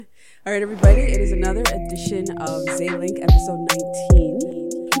All right, everybody, it is another edition of Zaylink, episode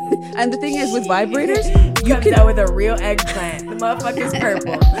 19. And the thing is, with vibrators, you comes out with a real eggplant. The motherfucker's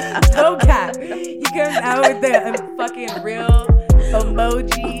purple. No cap. He comes out with the fucking real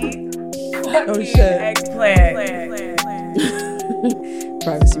emoji. Oh, shit. Eggplant.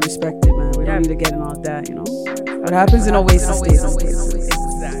 Privacy respected, man. We don't need to get in all that, you know? What happens in Oasis stays. Exactly.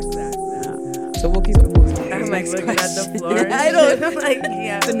 So we'll keep it moving. I'm like looking at the floor. I don't. I'm like,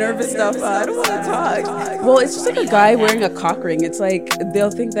 yeah. The nervous stuff. I don't want to talk. Well, it's just like a guy wearing a cock ring. It's like they'll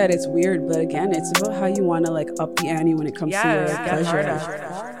think that it's weird, but again, it's about how you want to like up the ante when it comes to your pleasure.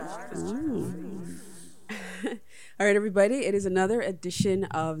 All right, everybody. It is another edition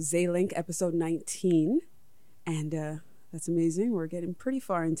of Zaylink, episode 19, and that's amazing. We're getting pretty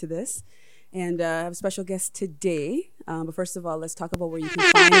far into this. And I have a special guest today. But first of all, let's talk about where you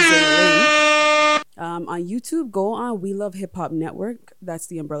can find Zaylink. On YouTube, go on We Love Hip Hop Network. That's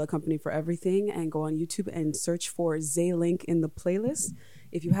the umbrella company for everything. And go on YouTube and search for Zaylink in the playlist.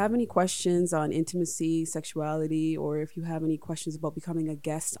 If you have any questions on intimacy, sexuality, or if you have any questions about becoming a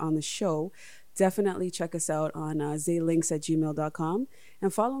guest on the show, definitely check us out on zaylinks@gmail.com.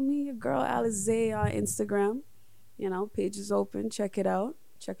 And follow me, your girl Alice Zay, on Instagram. You know, page is open. Check it out.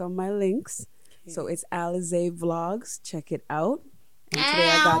 Check out my links. Okay. So it's Alizé Vlogs. Check it out. And today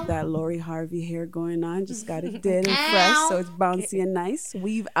I got that Lori Harvey hair going on. Just got it dead and fresh. So it's bouncy and nice.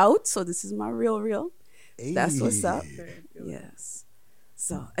 Weave out. So this is my real. Hey. That's what's up. Yes.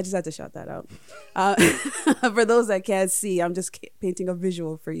 So I just had to shout that out. For those that can't see, I'm just painting a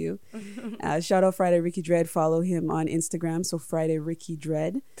visual for you. Shout out Friday Ricky Dread. Follow him on Instagram. So Friday Ricky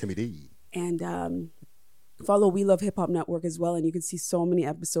Dread. Timmy D. And follow We Love Hip Hop Network as well, and you can see so many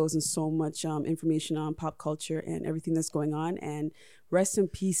episodes and so much information on pop culture and everything that's going on. And rest in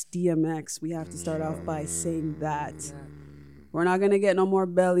peace, DMX. We have to start off by saying that. We're not going to get no more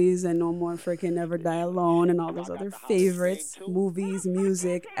bellies and no more freaking Never Die Alone and all those other favorites, movies,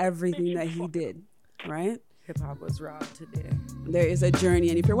 music, everything that he did, right? Hip-hop was robbed today. There is a journey,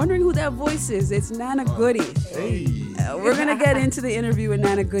 and if you're wondering who that voice is, it's Nana Goody. Hey. We're going to get into the interview with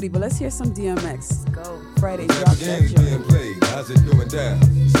Nana Goody, but let's hear some DMX. Let's go. Friday, drop that game's joint. being played. How's it going down?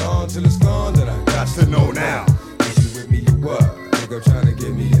 It's on till it's gone, then I got to know now. Is you with me, you what? Think I'm trying to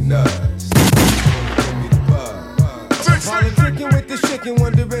give me a nut. Give me the bug. Politicking with the chicken,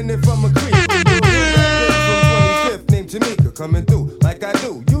 wondering if I'm a creep. From 25th, named Tamika, coming through like I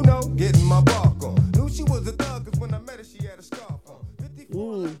do. You know, getting my bark on. Knew she was a thug, cause when I met her, she had a scarf on.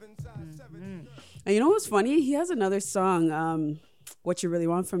 54, And you know what's funny? He has another song, What You Really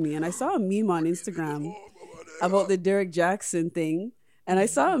Want From Me. And I saw a meme on Instagram about the Derek Jackson thing. And I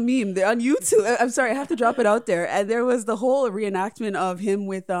saw a meme there on YouTube. I'm sorry, I have to drop it out there. And there was the whole reenactment of him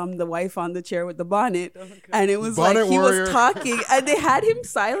with the wife on the chair with the bonnet. And it was Bonnet like he warrior. was talking. And they had him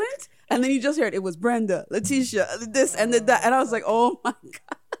silent. And then you just heard it was Brenda, Letitia, this and that. And I was like, oh my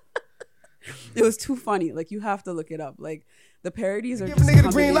God. It was too funny. Like, you have to look it up. Like, the parodies are give just a nigga the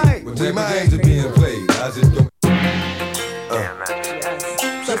coming green in. light. When my games are being played, how's it going?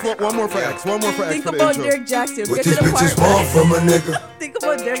 Just one more for X. One more for X Think for the about intro. Derek Jackson. What Get to these the bitches part. want from a nigga? Think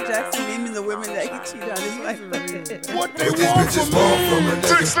about Derek Jackson naming the women that he cheated on his wife. What they What these want bitches from want me. from a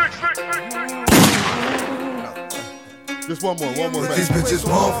nigga? Just one more for What these X. bitches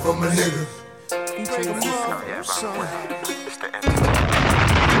want from a nigga?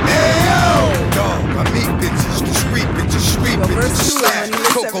 Hey yo, dog, I meet bitches, the street bitches, street Well, bitches, verse 2 is slash, when he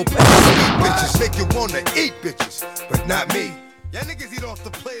looks cocoa everybody. puffs, sweet bitches, make you wanna eat bitches, but not me. Y'all niggas eat off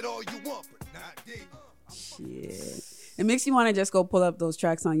the plate all you want, but not me. Shit. It makes you want to just go pull up those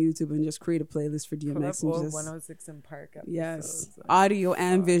tracks on YouTube and just create a playlist for Pull up DMX. And old just, 106 in Park episodes. yes, audio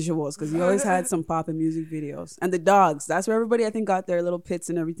and visuals, because he always had some poppin' music videos. And the dogs. That's where everybody, I think, got their little pits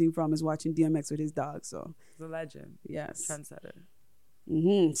and everything from, is watching DMX with his dogs. So, The legend. yes. Trendsetter.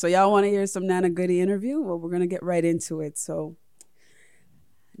 So y'all want to hear some Nana Goody interview? Well, we're going to get right into it. So,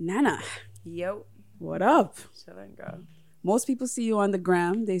 Nana, Yo. what up? Chillin', girl. Most people see you on the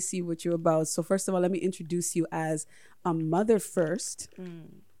gram. They see what you're about. So first of all, let me introduce you as a mother first,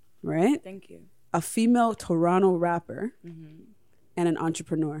 right? Thank you. A female Toronto rapper, and an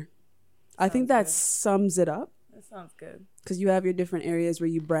entrepreneur. I think that sums it up, That sounds good. because you have your different areas where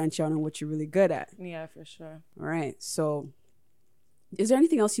you branch out on what you're really good at. Yeah, for sure. All right. So is there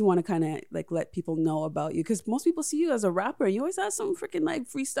anything else you want to kind of like let people know about you? Because most people see you as a rapper. You always have some freaking like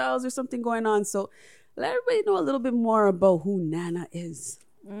freestyles or something going on. So let everybody know a little bit more about who Nana is.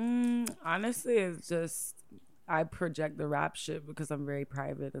 Honestly, it's just I project the rap shit because I'm very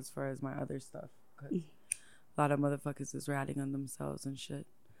private as far as my other stuff. Because a lot of motherfuckers is ratting on themselves and shit.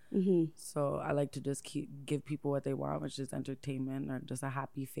 So I like to just give people what they want, which is entertainment or just a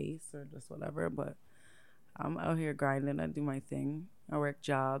happy face or just whatever. But I'm out here grinding. I do my thing. I work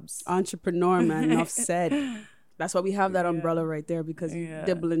jobs. Entrepreneur, man. Enough said. That's why we have that umbrella right there, because you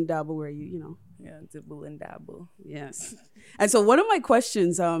dibble and dabble where you know. Yeah, dibble and dabble. Yes. And so one of my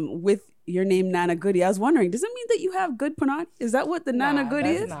questions with your name, Nana Goody, I was wondering, does it mean that you have good punani? Is that what the Nana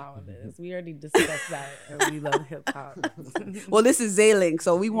Goody that's is? not what it is. We already discussed that. And we love hip hop. Well, this is Zaylink,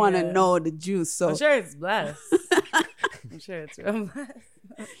 so we want to know the juice. So I'm sure it's blessed. I'm sure it's real blessed.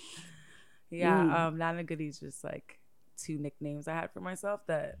 Nana Goody is just like 2 nicknames I had for myself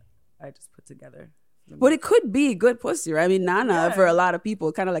that I just put together. But it could be good pussy, right? I mean, Nana, for a lot of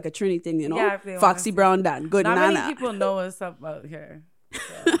people, kind of like a Trini thing, you know? Yeah, Foxy Brown Dan, good Not Nana. many people know what's up out here.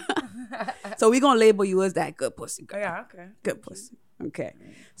 So, so we're going to label you as that good pussy girl. yeah, okay. Good pussy. Okay.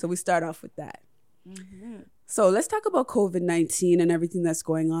 So we start off with that. So let's talk about COVID-19 and everything that's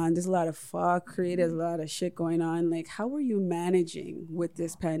going on. There's a lot of fuckery. There's a lot of shit going on. Like, how are you managing with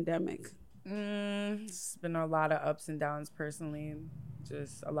this pandemic? It's been a lot of ups and downs personally.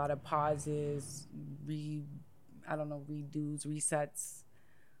 Just a lot of pauses, redos, resets.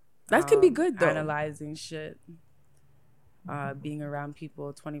 That can be good, though. Analyzing shit. Being around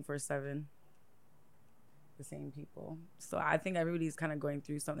people 24/7. The same people. So I think everybody's kind of going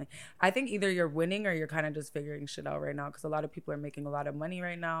through something. I think either you're winning or you're kind of just figuring shit out right now, because a lot of people are making a lot of money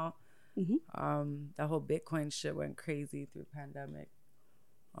right now. That whole Bitcoin shit went crazy through the pandemic.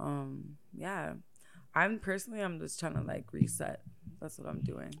 I'm just trying to like reset. That's what I'm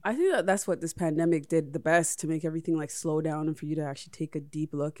doing. I think that's what this pandemic did the best, to make everything like slow down and for you to actually take a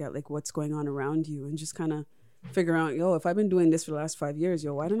deep look at like what's going on around you and just kind of figure out, if I've been doing this for the last 5 years,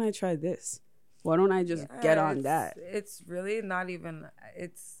 why don't I try this? Why don't I just get on that? It's really not even,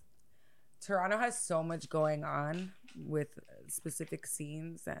 Toronto has so much going on with specific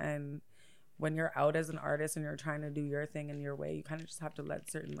scenes, and when you're out as an artist and you're trying to do your thing in your way, you kind of just have to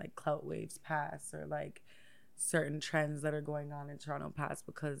let certain like clout waves pass, or like certain trends that are going on in Toronto pass,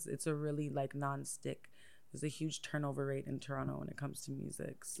 because it's a really like non-stick. There's a huge turnover rate in Toronto when it comes to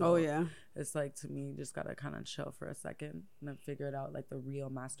music. So it's like, to me, you just gotta kind of chill for a second and then figure it out, like the real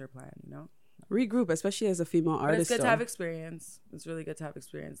master plan, you know? Regroup, especially as a female artist. But it's good to have experience. It's really good to have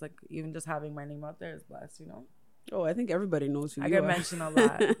experience. Like, even just having my name out there is blessed, you know? Oh, I think everybody knows who you are. I get mentioned a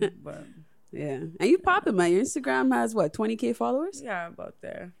lot, but... Yeah. And you popping, man. Your Instagram has, 20K followers? Yeah, about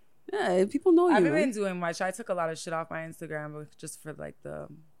there. Yeah, people know you. I haven't been doing much. I took a lot of shit off my Instagram, but just for, like, the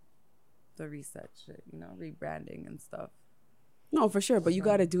reset shit, you know, rebranding and stuff. No, for sure. But you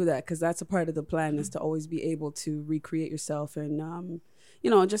got to do that, because that's a part of the plan, is to always be able to recreate yourself and,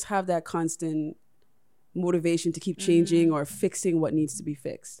 just have that constant motivation to keep changing or fixing what needs to be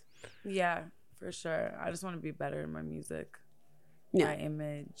fixed. Yeah, for sure. I just want to be better in my music, my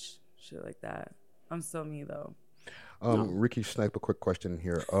image, shit like that. I'm still me, though. Ricky Snipe, a quick question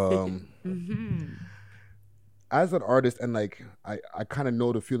here. As an artist, and like I kind of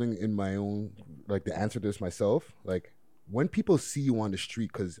know the feeling in my own, like the answer to this myself, like when people see you on the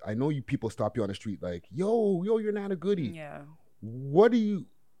street, because I know people stop you on the street like, yo, you're Nana Goody. Yeah. What are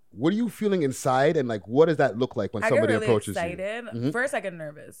you feeling inside, and like what does that look like when somebody really approaches excited. you? First, I get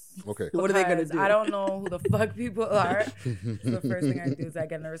nervous. Okay. What are they gonna do? I don't know who the fuck people are. So the first thing I do is I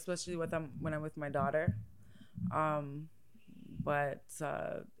get nervous, especially when I'm with my daughter. But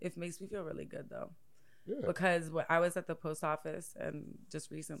it makes me feel really good though. Yeah. Because I was at the post office and just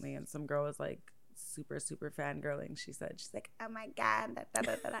recently, and some girl was like super fangirling. She's like, oh my God, da,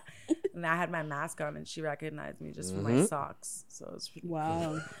 da, da, da. And I had my mask on and she recognized me just from my socks. So it was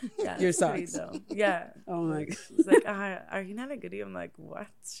wow. Yeah, your socks. Yeah. Oh my God. She's like, are you Nana Goody? I'm like, what?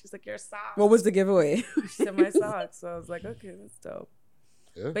 She's like, your socks. What was the giveaway? She said my socks. So I was like, okay, that's dope.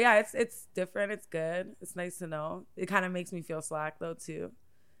 Yeah. But yeah, it's different. It's good. It's nice to know. It kind of makes me feel slack though too.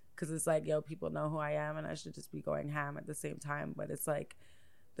 Because it's like, people know who I am and I should just be going ham at the same time. But it's like,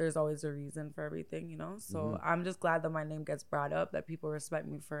 there's always a reason for everything, you know? So I'm just glad that my name gets brought up, that people respect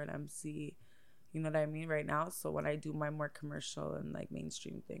me for an MC, you know what I mean, right now. So when I do my more commercial and like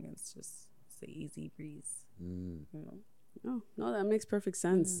mainstream thing, it's an easy breeze, you know? Oh, no, that makes perfect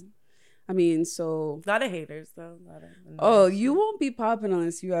sense. I mean, so... A lot of haters, though. You won't be popping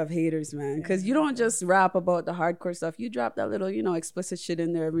unless you have haters, man. Because you don't just rap about the hardcore stuff. You drop that little, explicit shit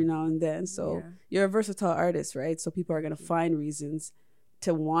in there every now and then. So you're a versatile artist, right? So people are going to find reasons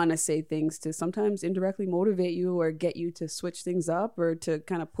to want to say things to sometimes indirectly motivate you or get you to switch things up or to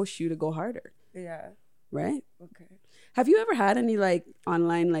kind of push you to go harder. Yeah. Right? Okay. Have you ever had any, like,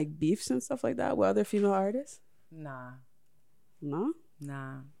 online, like, beefs and stuff like that with other female artists? Nah. No?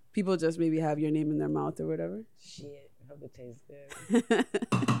 Nah. People just maybe have your name in their mouth or whatever? Shit. hope it tastes good.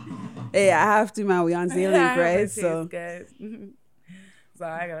 Hey, I have to, man. We on Z-Link, right? So good. So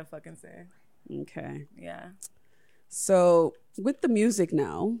I gotta fucking say. Okay. Yeah. So with the music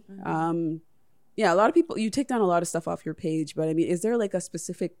now, yeah, a lot of people, you take down a lot of stuff off your page, but I mean, is there like a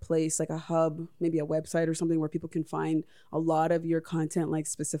specific place, like a hub, maybe a website or something where people can find a lot of your content, like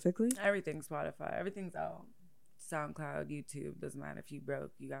specifically? Everything's Spotify. Everything's out. SoundCloud, YouTube. Doesn't matter if you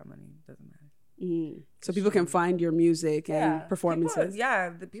broke, you got money. Doesn't matter. So people can find your music and performances.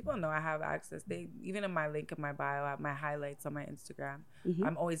 The people know I have access. They even in my link in my bio, I have my highlights on my Instagram.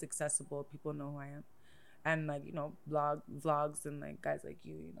 I'm always accessible. People know who I am. And like, you know, vlogs and like guys like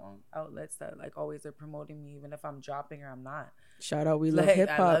you know, outlets that like always are promoting me even if I'm dropping or I'm not. Shout out, we like, love hip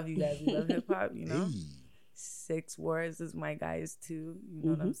hop. I love you guys. We love hip hop, you know. 6 Wars is my guys too. You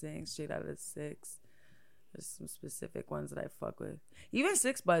know what I'm saying? Straight out of 6. There's some specific ones that I fuck with. Even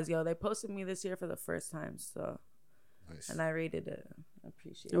 6 Buzz, yo, they posted me this year for the first time, so nice. And I rated it. I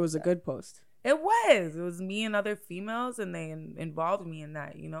appreciate it. It was a good post. It was me and other females, and they involved me in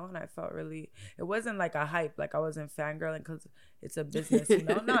that, you know, and I felt really, it wasn't like a hype, like I wasn't fangirling because it's a business, you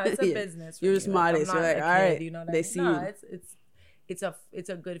know. No, it's a business. You're just modest. You're like, all right, you know what they I mean? see No, you. it's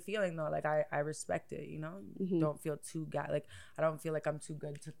a good feeling though. Like I respect it, you know. Don't feel too like I don't feel like I'm too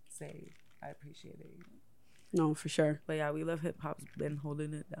good to say I appreciate it, you know? No, for sure. But yeah, We Love Hip Hop's been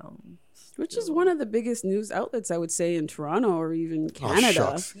holding it down. Which is one of the biggest news outlets, I would say, in Toronto or even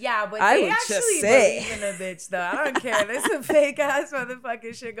Canada. Yeah, but I they would actually just say. believe in a bitch, though. I don't care. There's some fake ass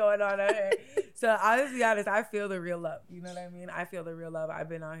motherfucking shit going on out here. So I'll just be honest, I feel the real love. You know what I mean? I feel the real love. I've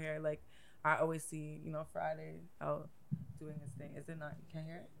been out here, like, I always see, you know, Friday out doing his thing. Is it not? You can't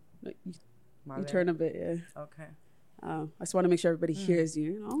hear it? You turn a bit, yeah. Okay. I just want to make sure everybody hears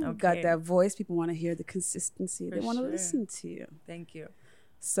you. You know, Okay. got that voice. People want to hear the consistency. For they want to sure. listen to you. Thank you.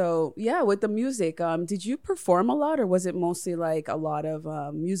 So yeah, with the music, did you perform a lot, or was it mostly like a lot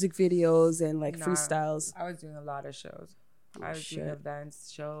of music videos and like freestyles? I was doing a lot of shows. I was doing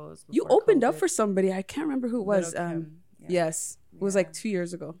events, shows. You before opened up COVID. for somebody. I can't remember who it was. Little Kim. Yeah. Yes, it was like 2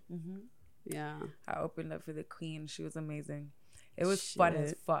 years ago. Mm-hmm. Yeah, I opened up for the Queen. She was amazing. It was fun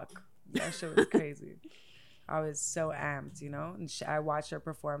as fuck. That shit was crazy. I was so amped, you know. And I watched her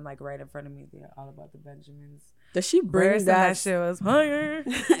perform like right in front of me. All About the Benjamins. Does she bring that shit was higher.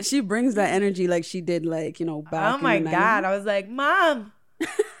 She brings that energy like she did, like, you know, back. Oh my God, I was like, Mom.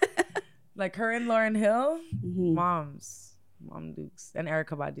 Like her and Lauryn Hill, Mom Dukes and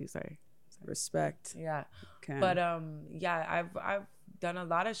Erykah Badu. Sorry. Respect. Yeah. Okay. But yeah, I've done a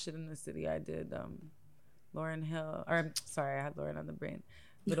lot of shit in the city. I did Lauryn Hill, or sorry, I had Lauryn on the brain.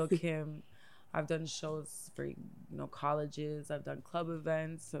 Little Kim. I've done shows for, you know, colleges. I've done club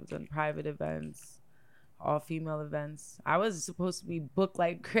events. I've done private events, all female events. I was supposed to be booked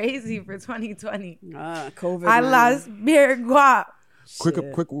like crazy for 2020. COVID. I lost beer guap.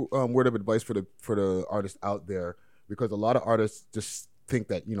 Quick word of advice for the artists out there, because a lot of artists just think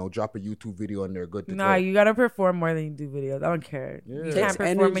that, you know, drop a YouTube video and they're good to go. You gotta perform more than you do videos. I don't care. Yeah. You Takes can't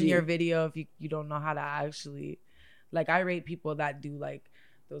perform in energy. your video if you don't know how to actually, like, I rate people that do like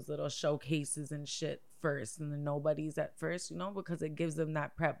those little showcases and shit first, and the nobodies at first, you know, because it gives them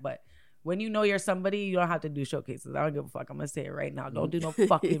that prep. But when you know you're somebody, you don't have to do showcases. I don't give a fuck. I'm gonna say it right now. Don't do no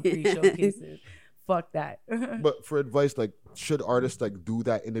fucking free showcases. Fuck that. But for advice, like, should artists like do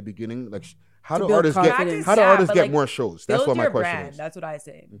that in the beginning? Like, how To do build artists confidence. get like, more shows? That's build what my your question brand. is. That's what I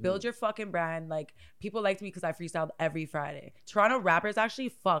say. Build your fucking brand. Like, people liked me because I freestyled every Friday. Toronto rappers actually,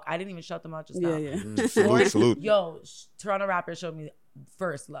 fuck, I didn't even shut them out just now. Yeah. Salute. Yo, Toronto rappers showed me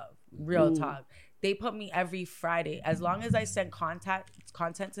first love. Real talk. They put me every Friday. As long as I sent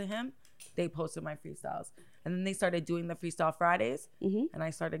content to him, they posted my freestyles. And then they started doing the Freestyle Fridays, and I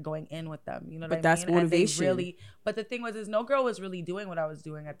started going in with them. You know what I mean? that's motivation. And they but the thing was, no girl was really doing what I was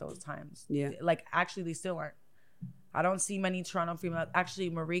doing at those times. Yeah. Like, actually, they still aren't. I don't see many Toronto females. Actually,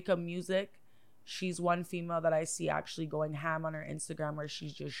 Marika Music, she's one female that I see actually going ham on her Instagram, where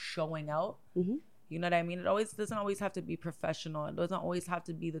she's just showing out. You know what I mean? It doesn't always have to be professional. It doesn't always have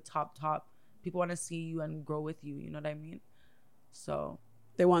to be the top. People want to see you and grow with you. You know what I mean? So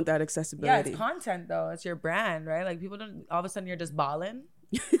They want that yeah, accessibility. it's content though. It's your brand, right? Like, people don't, all of a sudden you're just balling.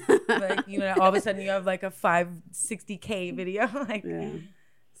 Like, you know, all of a sudden you have like a 560K video. Like, Yeah.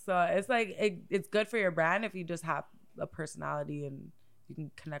 so it's like, it's good for your brand if you just have a personality and you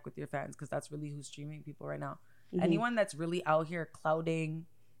can connect with your fans, because that's really who's streaming people right now. Anyone that's really out here clouding,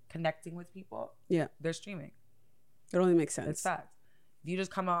 connecting with people, Yeah. they're streaming. It only makes sense. It's fact. If you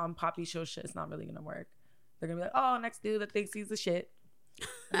just come out on Poppy show shit, it's not really gonna work. They're gonna be like, oh, next dude that thinks he's the shit.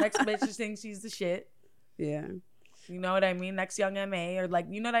 The next bitch just thinks she's the shit. Yeah. You know what I mean? Next Young MA or like,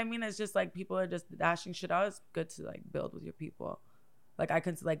 you know what I mean? It's just like people are just dashing shit out. It's good to like build with your people. Like I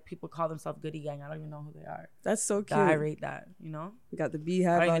can like people call themselves Goody Gang. I don't even know who they are. That's so cute. I rate that. You know, we got the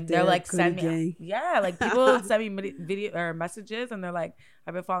Beehive out there. They're like Goody send me, Gang. yeah, like people send me video or messages, and they're like,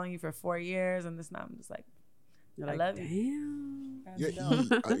 "I've been following you for 4 years," and this and that. I'm just like, You're I like, love you. Yeah,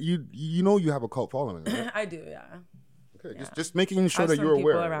 you know you have a cult following, right? I do, yeah. Okay, Yeah. just making sure I have that some you're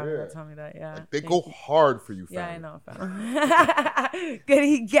people aware. around me Yeah. that tell me that, yeah. Like, they Thank go you. hard for you, fam. Yeah, I know, fam.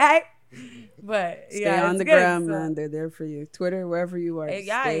 Goody Gang. But Stay yeah, on it's the good, gram, so- man. They're there for you. Twitter, wherever you are.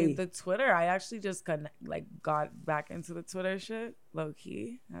 Yeah, stay. the Twitter. I actually just got back into the Twitter shit, low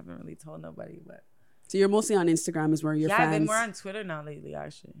key. I haven't really told nobody, but So you're mostly on Instagram is where your yeah, fans. I've been more on Twitter now lately,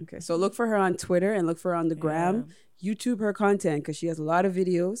 actually. Okay, so look for her on Twitter and look for her on the gram. YouTube her content because she has a lot of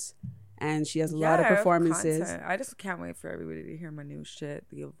videos and she has a lot of I have performances. content. I just can't wait for everybody to hear my new shit,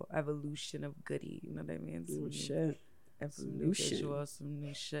 the evolution of Goody. You know what I mean? Oh Some shit, some new evolution. visuals, some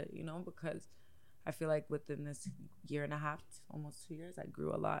new shit. You know, because I feel like within this year and a half, almost 2 years, I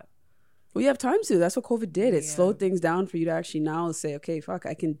grew a lot. Well, you have time to. That's what COVID did. It Yeah. slowed things down for you to actually now say, okay, fuck,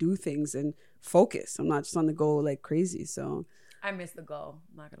 I can do things and focus. I'm not just on the go like crazy. So I miss the go.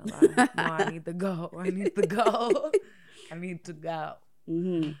 I'm not gonna lie. No, I need the go. I need the go. I need to go.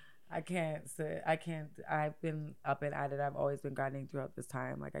 mm-hmm. I can't sit. I can't. I've been up and at it. I've always been grinding throughout this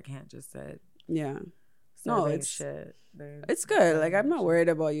time. Like I can't just sit. Yeah. No, survey it's- shit. It's good. Like, I'm not worried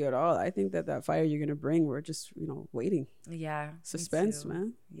about you at all. I think that fire you're going to bring, we're just, waiting. Yeah. me Suspense, too.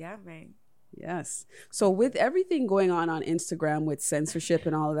 man. Yeah, man. Yes. So with everything going on Instagram with censorship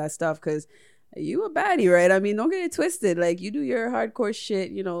and all of that stuff, because you a baddie, right? I mean, don't get it twisted. Like, you do your hardcore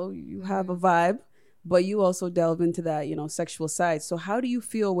shit, you have a vibe, but you also delve into that, sexual side. So how do you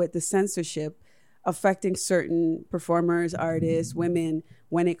feel with the censorship affecting certain performers, artists, women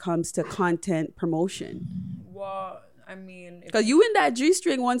when it comes to content promotion? Well, I mean, Because you in that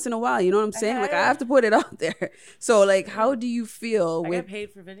G-string once in a while, you know what I'm saying? Like, I have to put it out there. So, like, how do you feel I with... get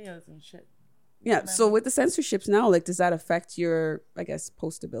paid for videos and shit. Yeah, so with the censorships now, like, does that affect your, I guess,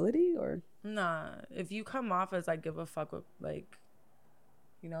 postability or? Nah, if you come off as I give a fuck with like,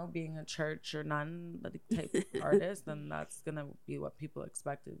 being a church or nun type artist, then that's gonna be what people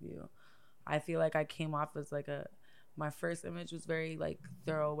expect of you. I feel like I came off as like my first image was very like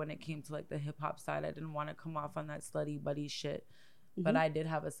thorough when it came to like the hip hop side. I didn't want to come off on that slutty buddy shit. But I did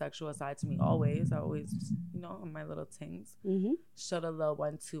have a sexual side to me always. I always, on my little things. Showed a little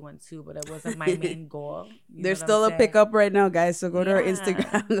 1 2 1 2, but it wasn't my main goal. There's still a pickup right now, guys. So go to our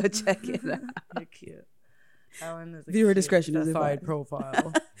Instagram, go check it out. You're cute. That one is a Viewer cute discretion is side advised.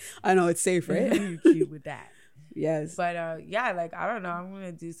 profile. I know it's safe, right? You're cute with that. Yes. But yeah, like I don't know. I'm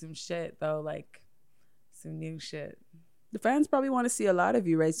gonna do some shit though, like some new shit. The fans probably want to see a lot of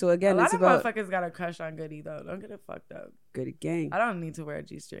you, right? So again, A lot it's of about motherfuckers got a crush on Goody though. Don't get it fucked up. Goody Gang. I don't need to wear a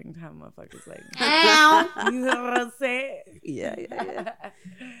G-string to have motherfuckers like me. You know what I'm saying? Yeah.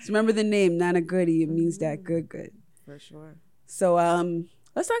 So remember the name Nana Goody. It means that good. For sure. So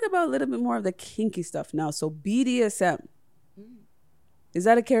let's talk about a little bit more of the kinky stuff now. So BDSM. Is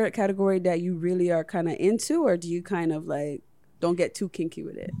that a category that you really are kind of into, or do you kind of like don't get too kinky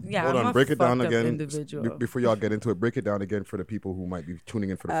with it? Yeah. Hold I'm on, a break it down fucked up again individual. before y'all get into it. Break it down again for the people who might be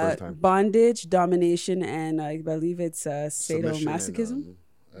tuning in for the first time. Bondage, domination, and I believe it's Submission sadomasochism.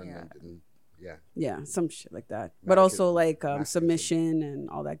 and yeah. Yeah, some shit like that. But also like masochism. submission and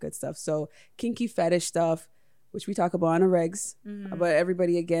all that good stuff. So kinky fetish stuff, which we talk about on our regs. But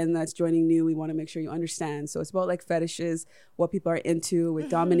everybody, again, that's joining new, we want to make sure you understand. So it's about like fetishes, what people are into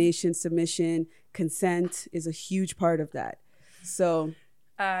with domination, submission, consent is a huge part of that. So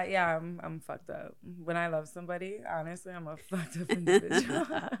Yeah, I'm fucked up. When I love somebody, honestly, I'm a fucked up individual.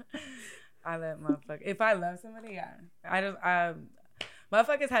 I let motherfuckers. If I love somebody, yeah.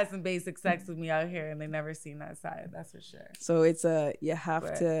 Motherfuckers had some basic sex with me out here, and they never seen that side. That's for sure. so it's you have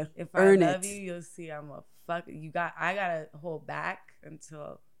But to if earn I love it. you, you'll see I'm a fuck. I gotta hold back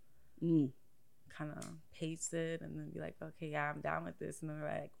until kind of pace it, and then be like, okay, yeah, I'm down with this, and then they're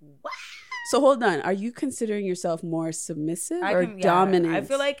like, what? So hold on, are you considering yourself more submissive or dominant? I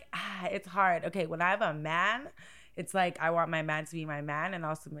feel like it's hard. Okay, when I have a man, it's like I want my man to be my man, and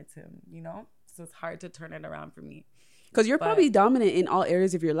I'll submit to him. So it's hard to turn it around for me. because you're probably dominant in all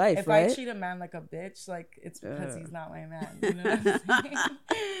areas of your life, If right? I treat a man like a bitch, like it's because he's not my man. You know what I'm saying?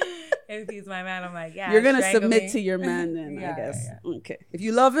 If he's my man, I'm like, yeah. You're gonna strangle submit me. to your man then, I Yeah, guess. yeah. Okay. If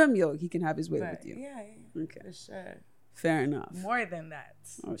you love him, he can have his way But, with you. yeah, Okay. for sure. Fair enough. More than that.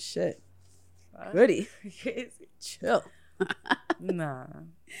 Oh shit. Fuck. Goody. Crazy. Chill. Nah.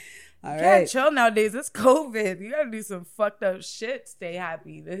 All Can't right. chill nowadays. It's COVID. You gotta do some fucked up shit. Stay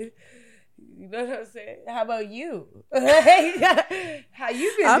happy. You know what I'm saying? How about you? How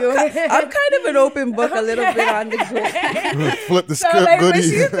you been doing? I'm kind of an open book a little bit on the grid. Flip the So script, like, what goody.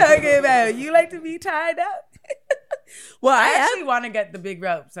 you talking about? You like to be tied up? Well, I I actually want to get the big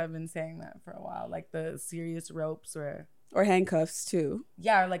ropes. I've been saying that for a while, like the serious ropes, or handcuffs too.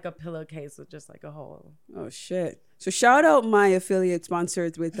 or like a pillowcase with just like a hole. Oh shit! So shout out my affiliate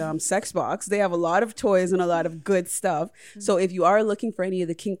sponsors with Sexbox. They have a lot of toys and a lot of good stuff. So if you are looking for any of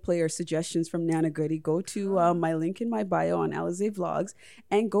the kink player suggestions from Nana Goody, go to my link in my bio on Alizé Vlogs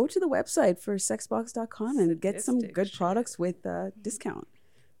and go to the website for sexbox.com and get some Sadistic good shit. products with discount.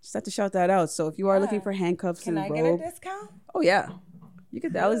 Just have to shout that out. So if you are looking for handcuffs Can and I robe, get a discount? oh yeah, you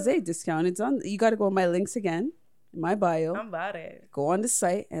get the Alizé discount. It's on. You got to go on my links again in my bio. I'm about it. Go on the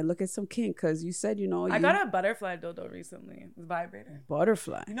site and look at some kink because you said I got a butterfly dildo recently. It's vibrator.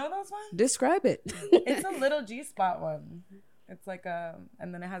 butterfly. You know those ones? Describe it. It's a little G-spot one. It's like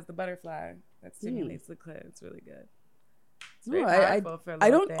and then it has the butterfly that stimulates the clit. It's really good. It's very No, powerful for a I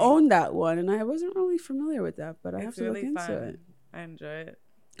little don't thing. own that one, and I wasn't really familiar with that, but I have It's to really look into fun. it. I enjoy it.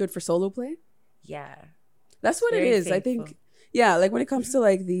 Good for solo play. Yeah. That's what it very is. I faithful. think. Yeah, like when it comes to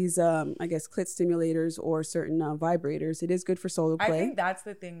like these, I guess clit stimulators or certain vibrators, it is good for solo I play. think that's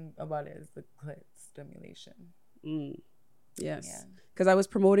the thing about it is the clit stimulation. Yes, Yeah. because I was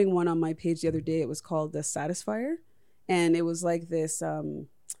promoting one on my page the other day. It was called the Satisfier, and it was like this. I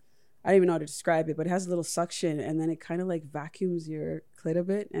don't even know how to describe it, but it has a little suction, and then it kind of like vacuums your clit a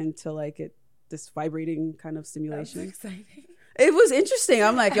bit into like this vibrating kind of That's stimulation. exciting. It was interesting.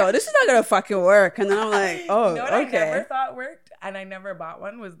 I'm like, yo, this is not gonna fucking work. And then I'm like, oh, You know what I okay. never thought worked and I never bought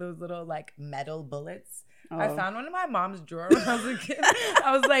one was those little like metal bullets. I Oh. found one in my mom's drawer when I was a kid.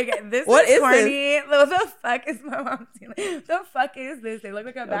 I was like, this What is is corny. What the fuck is my mom doing? The fuck is this? They look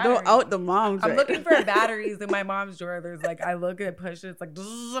like a battery. Go out the moms. I'm right looking now. for batteries in my mom's drawer. There's like, I look at push it. It's like,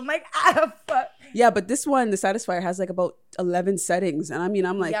 I'm like, ah, fuck. Yeah, but this one, the Satisfier, has like about 11 settings, and I mean,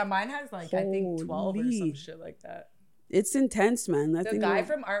 I'm like, Yeah, mine has like, I think 12 or some holy. shit like that. it's intense, man. That The thing guy was-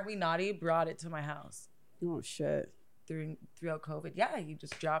 from Aren't We Naughty brought it to my house oh shit. throughout COVID. Yeah, he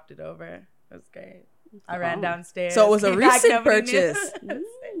just dropped it over. It was great. I ran downstairs. So it was a came back, recent nobody knew. purchase.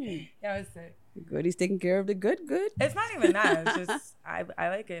 Yeah, it was sick. Good, he's taking care of the good. It's not even that. It's just I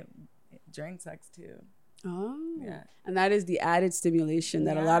like it during sex too. Oh, Yeah. And that is the added stimulation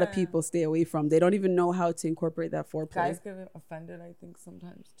that a lot of Yeah. people stay away from. They don't even know how to incorporate that foreplay. Guys get offended, I think,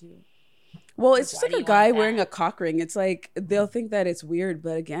 sometimes too. Well, it's just Why like do a you guy want wearing that? a cock ring. It's like they'll think that it's weird,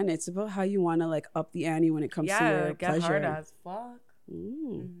 but again, it's about how you want to like up the ante when it comes to Yeah, your get pleasure. hard as fuck.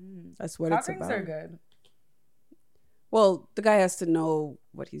 That's what Cock it's rings about. are good. Well, the guy has to know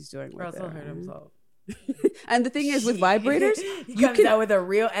what he's doing Or with else it. he'll hurt right? himself. And the thing is, with vibrators, he you comes can out with a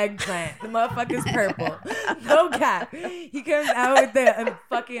real eggplant. The motherfucker's purple. No cap. He comes out with the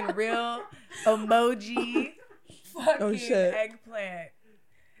fucking real emoji fucking shit. eggplant.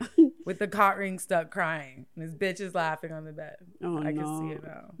 With the cock ring stuck crying. And his bitch is laughing on the bed. Oh, I no. can see it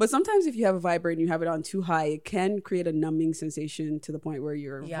now. But sometimes if you have a vibrator and you have it on too high, it can create a numbing sensation to the point where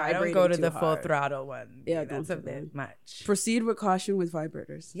you're Yeah, I vibrating don't go to too the full hard. throttle one. Yeah, That's don't a do that. bit much. Proceed with caution with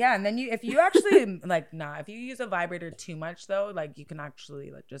vibrators. Yeah, and then if you actually if you use a vibrator too much though, like you can actually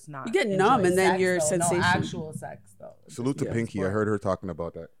like just not. You get enjoy numb and then sex, your though. sensation- No actual sex though. Salute to Yeah, Pinky. I sport. heard her talking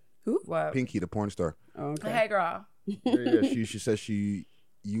about that. What? Pinky, the porn star. Oh, okay. Hey girl. Yeah. She says she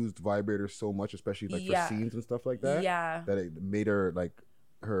used vibrators so much, especially like Yeah. for scenes and stuff like that. Yeah. That it made her like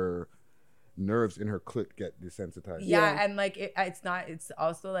her nerves in her clit get desensitized. Yeah, Yeah. and like it's not. It's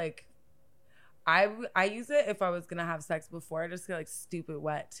also like. I use it if I was gonna have sex before. I just get like stupid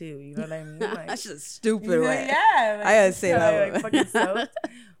wet too. You know what I mean? Like, That's just stupid. Way. Yeah, like, I gotta say kinda, that like, one. fucking soaked.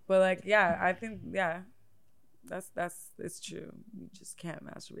 But like, yeah, I think that's it's true. You just can't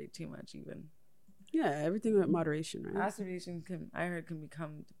masturbate too much. Even Yeah, everything with moderation, right? masturbation can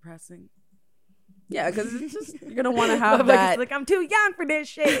become depressing. Yeah, because it's just you're gonna want to have Motherfuckers that. like I'm too young for this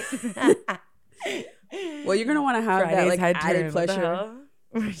shit. Well, you're gonna want to have that like head added turn. What the pleasure. hell?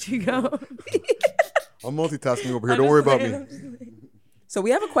 Where'd you go? I'm multitasking over here. Don't worry about me. So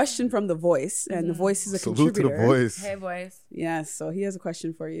we have a question from The Voice, and The Voice is a Salute to contributor. the voice. Hey, boys. Yes, so he has a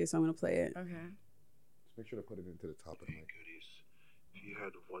question for you, so I'm gonna play it. Okay. Make sure to put it into the top of the mic. Goodies. If you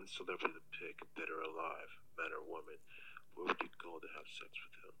had one celebrity to pick, dead or alive, man or woman, where would you go to have sex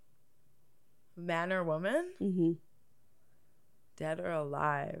with him? Man or woman? Mm-hmm. Dead or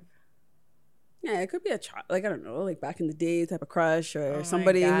alive? Yeah, it could be a child, like I don't know, like back in the day type of crush, or Oh my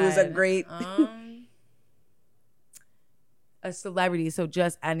somebody who's a God. great. A celebrity, so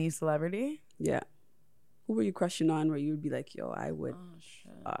just any celebrity? Yeah. Who were you crushing on? Where you would be like, yo, I would Oh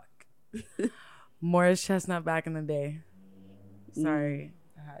shit. fuck. Morris Chestnut back in the day. Sorry,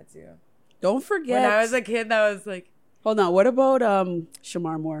 I had to. Don't forget. When I was a kid, that was like, Hold on. What about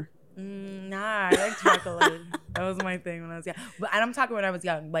Shamar Moore? nah, I like chocolate. That was my thing when I was young. But and I'm talking when I was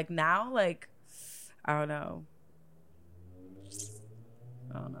young. Like now, like I don't know.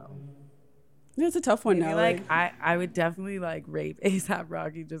 Yeah, it's a tough one now. Like I would definitely like rape A$AP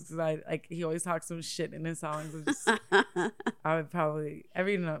Rocky just because he always talks some shit in his songs. Just, I would probably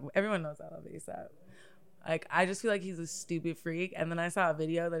everyone knows I love A$AP. Like I just feel like he's a stupid freak. And then I saw a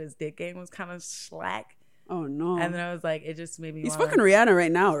video that his dick game was kind of slack. Oh no! And then I was like, it just made me. He's fucking Rihanna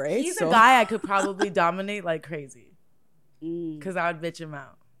right now, right? He's a guy I could probably dominate like crazy. Because I would bitch him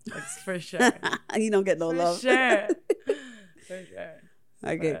out, like, for sure. He don't get no love. Sure. For sure.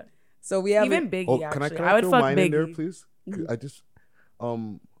 Okay, But so we have even Biggie. can Actually, I I would throw fuck mine Biggie. in there, please? I just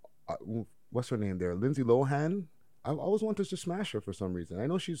what's her name there? Lindsay Lohan. I always wanted to just smash her for some reason. I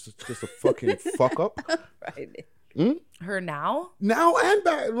know she's just a fucking fuck up. right. Her now? Now and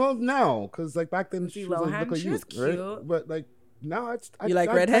back. Well, now, because like back then Lindsay she was like, Lohan, look like she you, was right? cute. But like now, You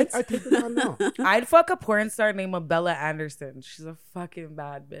like redheads? I take it on now. I'd fuck a porn star named Bella Anderson. She's a fucking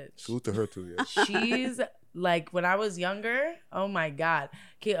bad bitch. Salute to her too. Yeah. She's like, when I was younger, oh my God.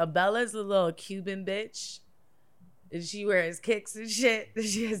 Okay, Bella's a little Cuban bitch. And she wears kicks and shit.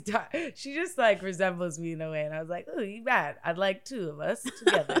 She just like resembles me in a way. And I was like, oh, you bad. I'd like two of us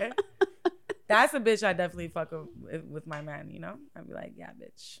together. That's a bitch I definitely fuck with my man, you know? I'd be like, yeah,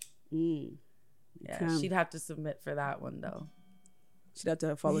 bitch. Yeah, Damn. she'd have to submit for that one though. She'd have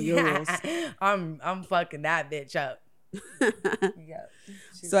to follow your rules. I'm fucking that bitch up. Yeah,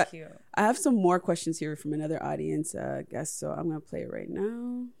 she's So cute. I have some more questions here from another audience guest, so I'm gonna play it right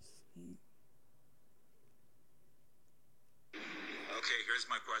now. Okay, here's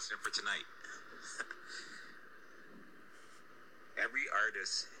my question for tonight. Every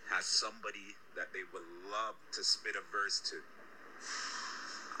artist has somebody that they would love to spit a verse to.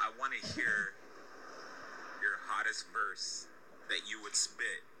 I want to hear your hottest verse that you would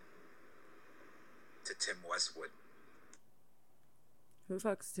spit to Tim Westwood. Who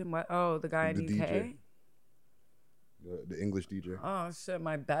fucks Tim? What? Oh, the guy The in UK. DJ. The English DJ. Oh shit,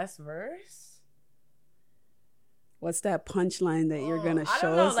 my best verse. What's that punchline that you're gonna I show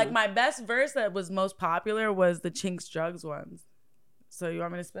don't know. us? Like my best verse that was most popular was the Chinks Drugs ones. So you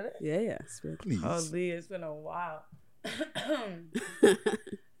want me to spit it? yeah. Spit. Please. Oh, Lee, it's been a while.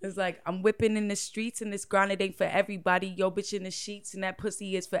 It's like, I'm whipping in the streets and this grind, it ain't for everybody. Yo, bitch in the sheets and that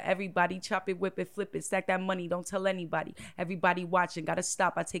pussy is for everybody. Chop it, whip it, flip it, stack that money. Don't tell anybody. Everybody watching, gotta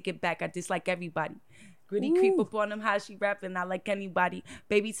stop. I take it back. I dislike everybody. Gritty creep up on them, how she rapping, not like anybody.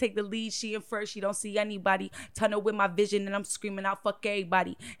 Baby, take the lead, she in first, she don't see anybody. Tunnel with my vision and I'm screaming out, fuck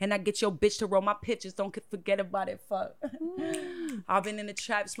everybody. And I get your bitch to roll my pictures, don't forget about it, fuck. I've been in the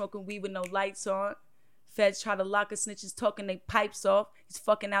trap smoking weed with no lights on. Feds try to lock us, snitches talking they pipes off. These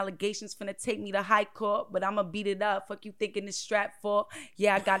fucking allegations finna take me to high court, but I'ma beat it up. Fuck you thinking it's strap for?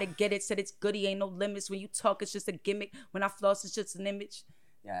 Yeah, I gotta get it. Said it's goody, ain't no limits. When you talk, it's just a gimmick. When I floss, it's just an image.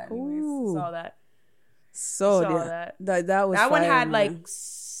 Yeah, anyways, Ooh. saw that. So Saw that that. that was That one fire, had man. like,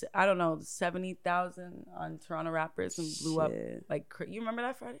 I don't know, 70,000 on Toronto rappers and blew up. Shit. Like, you remember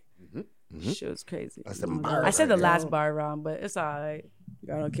that Friday? Shit was crazy. That's the Oh, bar I said the right last there. bar wrong, but it's all right.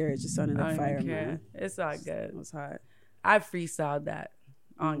 I don't care. It just sounded I like don't fire, even care. man. It's all good. It was hot. I freestyled that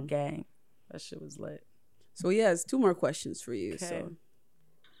on gang. That shit was lit. So he has two more questions for you. Okay. So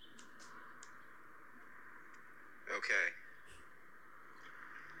Okay.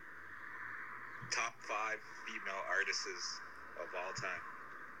 Top 5 female artists of all time.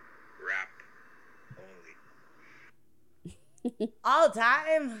 Rap only. All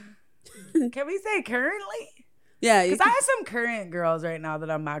time? Can we say currently? yeah, Because I have some current girls right now that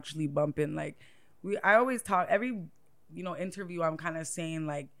I'm actually bumping. Like, I always talk, every, interview I'm kind of saying,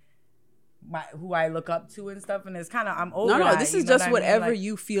 like, who I look up to and stuff. And it's kind of, I'm over no. that, This you is know just what I mean? whatever Like,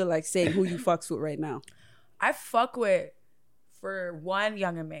 you feel like saying. Who you fucks with right now? I fuck with, for one,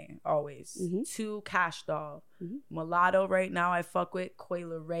 Young M.A. always. Mm-hmm. 2, Cash Doll. Mulatto right now I fuck with.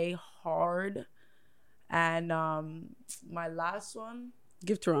 Coyle Ray hard. And my last one.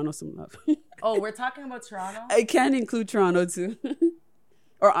 Give Toronto some love. Oh, we're talking about Toronto? I can include Toronto too,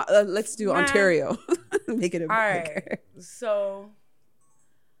 or let's do Ontario. Make it a All right. bigger. So,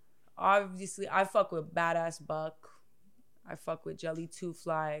 obviously, I fuck with Badass Buck. I fuck with Jelly Two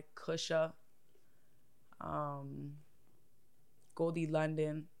Fly, Kusha, Goldie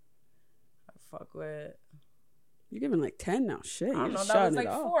London. I fuck with. You're giving like 10 now. Shit, I don't you're know. just That was shouting like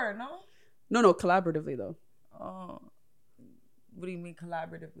it off. 4, no? No, collaboratively though. Oh, what do you mean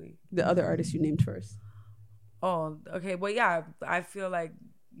collaboratively? The other artists you named first. Oh, okay. Well, yeah, I feel like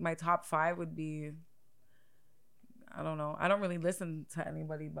my top 5 would be I don't know. I don't really listen to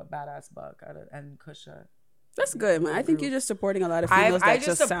anybody but Badass Buck and Kusha. That's good, man. I think you're just supporting a lot of females that I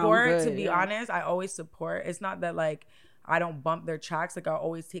just support, sound good. To be honest, I always support. It's not that like I don't bump their tracks. Like I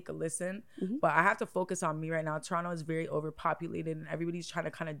always take a listen, but I have to focus on me right now. Toronto is very overpopulated and everybody's trying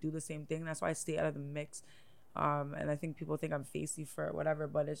to kind of do the same thing. That's why I stay out of the mix. And I think people think I'm facey for it, whatever,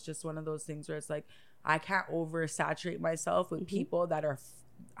 but it's just one of those things where it's like, I can't oversaturate myself with people that are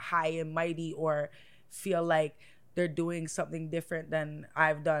high and mighty or feel like they're doing something different than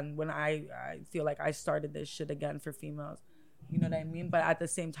I've done when I feel like I started this shit again for females. You know what I mean? But at the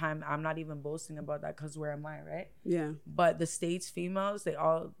same time, I'm not even boasting about that because where am I, right? Yeah. But the States females, they're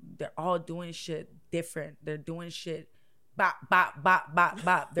all doing shit different. They're doing shit bop, bop, bop, bop,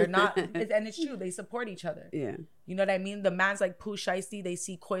 bop. They're not, and it's true. They support each other. Yeah. You know what I mean? The man's like Pooh Shiesty, they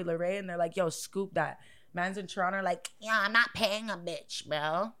see Coi Leray and they're like, yo, scoop that. Man's in Toronto are like, yeah, I'm not paying a bitch,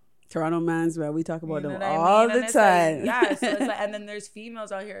 bro. Toronto mans, bro. We talk about You know them what I all mean? the And time. it's like, yeah, so it's like, and then there's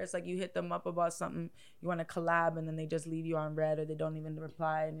females out here. It's like you hit them up about something, you want to collab, and then they just leave you on red or they don't even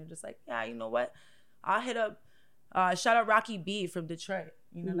reply, and you're just like, yeah, you know what? I'll hit up. Shout out Rocky B from Detroit.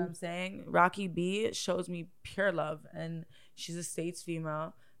 You know what I'm saying? Rocky B shows me pure love, and she's a States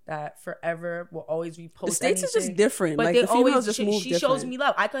female that forever will always repost. The States is just anything. different. But Like they the females always just she, move she different. shows me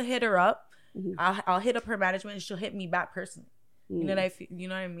love. I could hit her up. I'll hit up her management, and she'll hit me back personally. You know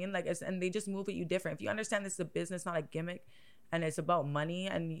what I mean? Like, and they just move at you different. If you understand this is a business, not a gimmick, and it's about money,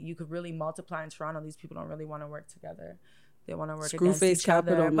 and you could really multiply in Toronto. These people don't really want to work together. They want to work against each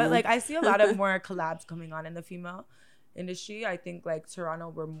capital, other. man. But like, I see a lot of more collabs coming on in the female industry. I think like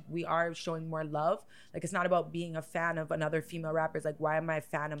Toronto, we are showing more love. Like, it's not about being a fan of another female rapper. It's like, why am I a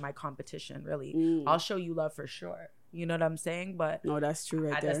fan of my competition? Really, I'll show you love for sure. You know what I'm saying? But No, that's true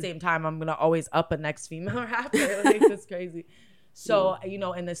right at there. the same time, I'm gonna always up a next female rapper. Like, it's crazy. So, you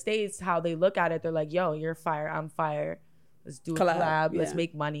know, in the States, how they look at it, they're like, yo, you're fire, I'm fire. Let's do a collab. Let's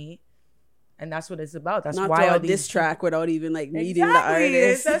make money. And that's what it's about. That's Not why throw all a these diss track without even like meeting Exactly. the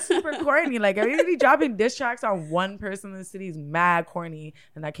artist. That's super corny. Like, everybody dropping diss tracks on one person in the city is mad corny.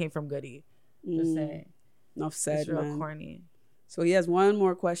 And that came from Goody. Just saying. Enough said, It's real man. corny. So he has one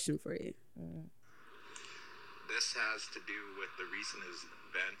more question for you. This has to do with the recent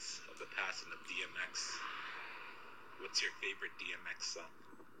events of the passing of DMX. What's your favorite DMX song?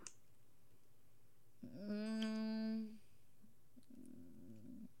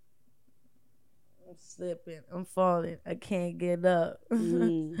 I'm slipping. I'm falling. I can't get up.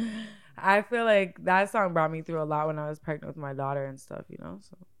 I feel like that song brought me through a lot when I was pregnant with my daughter and stuff, you know?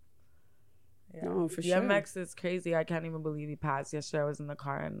 So, yeah. No, for sure. DMX is crazy. I can't even believe he passed. Yesterday I was in the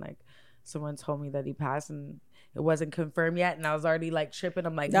car and like someone told me that he passed and it wasn't confirmed yet, and I was already like tripping.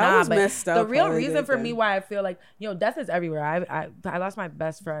 I'm like, That nah, was but messed up the real how they reason did for that. me why I feel like, you know, death is everywhere. I lost my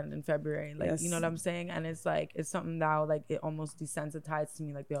best friend in February. Like, Yes. you know what I'm saying? And it's like, it's something now, like, it almost desensitized to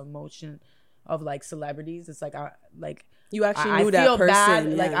me, like the emotion of like celebrities. It's like, You actually I knew that feel person.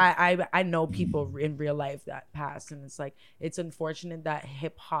 bad. yeah. Like I know people in real life that passed, and it's like, it's unfortunate that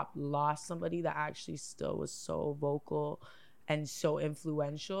hip hop lost somebody that actually still was so vocal and so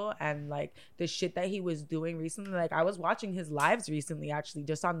influential, and like the shit that he was doing recently. Like, I was watching his lives recently, actually,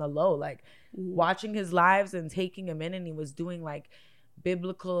 just on the low, like watching his lives and taking him in, and he was doing like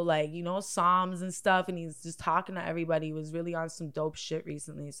biblical, like, you know, psalms and stuff, and he's just talking to everybody. He was really on some dope shit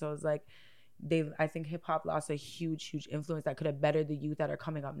recently. So it's like, I think hip hop lost a huge influence that could have bettered the youth that are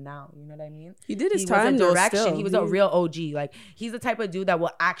coming up now. You know what I mean? He did his He time, was a though, direction. still. He was a real OG. Like, he's the type of dude that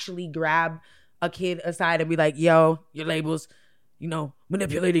will actually grab a kid aside and be like, yo, your labels, you know,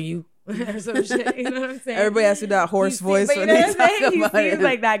 manipulating you. Or some shit. You know what I'm saying? Everybody has to do that hoarse voice but when you know they what I'm saying? talk He about seems it.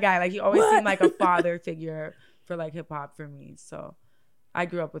 like that guy. Like, he always seemed like a father figure for like hip hop for me. So I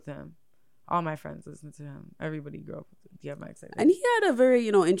grew up with him. All my friends listened to him. Everybody grew up with DMX. I think. And he had a very,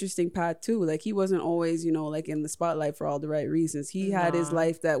 you know, interesting path too. Like, he wasn't always, you know, like in the spotlight for all the right reasons. He had his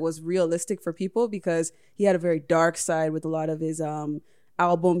life that was realistic for people because he had a very dark side with a lot of his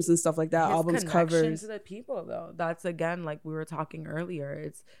albums and stuff like that. His albums connection covers. to the people, though. That's, again, like we were talking earlier.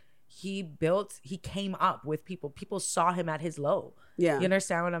 It's he came up with people. People saw him at his low. Yeah. You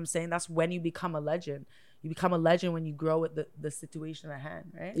understand what I'm saying? That's when you become a legend. You become a legend when you grow with the situation at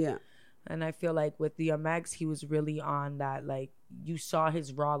hand, right? Yeah. And I feel like with DMX, he was really on that, like, you saw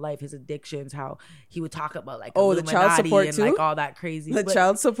his raw life, his addictions, how he would talk about like Oh, the child Illuminati support and too? like all that crazy. The But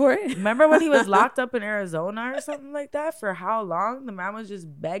child support. remember when he was locked up in Arizona or something like that? For how long? The man was just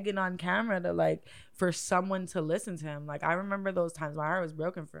begging on camera to like for someone to listen to him. Like, I remember those times. My heart was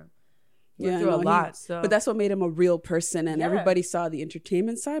broken for him. He went through a lot. So, but that's what made him a real person. And Yeah. everybody saw the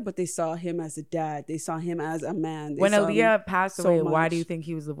entertainment side, but they saw him as a dad. They saw him as a man. They when saw him Aaliyah passed so away, why do much. you think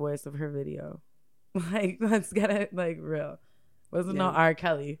he was the voice of her video? Like, let's get it like real. Wasn't no R.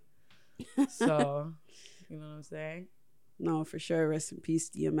 Kelly. So, you know what I'm saying? No, for sure. Rest in peace,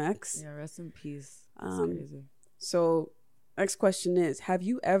 DMX. Yeah, rest in peace. That's crazy. So, next question is: have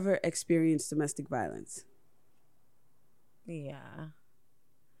you ever experienced domestic violence? Yeah.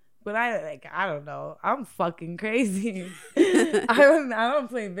 But I don't know. I'm fucking crazy. I don't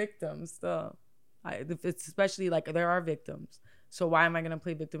play victim still. It's especially like there are victims. So why am I gonna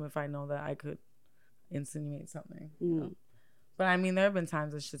play victim if I know that I could insinuate something? You know? But I mean, there have been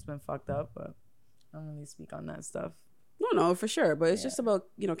times that shit's been fucked up, but I don't really speak on that stuff. No, for sure. But it's just about,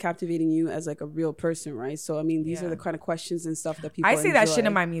 captivating you as like a real person, right? So, I mean, these are the kind of questions and stuff that people I say enjoy. that shit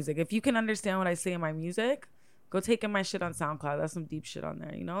in my music. If you can understand what I say in my music, go take in my shit on SoundCloud. That's some deep shit on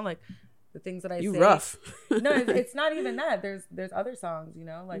there, like the things that I say. You rough. No, it's not even that. There's other songs,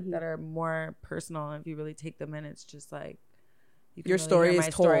 like that are more personal. If you really take them in, it's just like you can your really story hear is my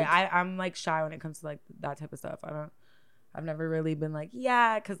told. story. I'm like shy when it comes to like that type of stuff. I've never really been like,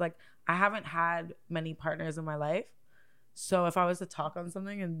 because like I haven't had many partners in my life. So if I was to talk on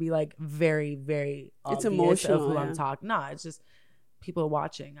something and be like very, very it's obvious emotional, of who I'm talking, it's just people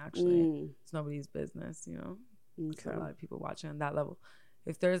watching. Actually, it's nobody's business, Okay. So a lot of people watching on that level.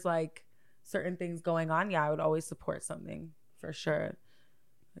 If there's like certain things going on, I would always support something for sure.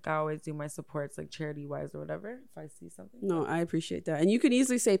 Like I always do my supports like charity wise or whatever if I see something. No, I appreciate that. And you can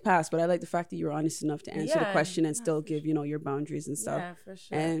easily say pass, but I like the fact that you're honest enough to answer the question and still give, your boundaries and stuff. Yeah, for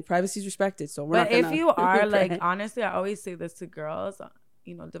sure. And privacy is respected. So we're but not gonna if you are like, honestly, I always say this to girls,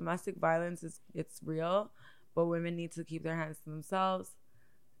 domestic violence it's real, but women need to keep their hands to themselves.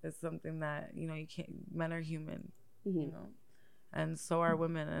 It's something that, you can't, men are human, and so are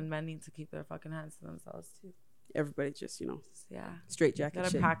women, and men need to keep their fucking hands to themselves too. Everybody just, yeah, straight jacket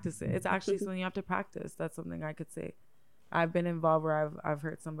gotta shit. practice it. It's actually something you have to practice. That's something I could say. I've been involved where I've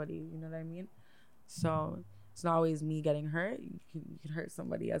hurt somebody, you know what I mean? So it's not always me getting hurt. You can hurt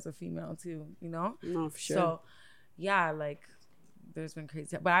somebody as a female too, No, for sure. So yeah, like there's been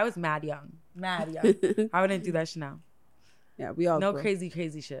crazy, but I was mad young. I wouldn't do that shit now. Yeah, we all no grow.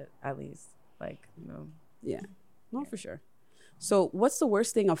 crazy shit, at least. Like, Yeah. No, for sure. So what's the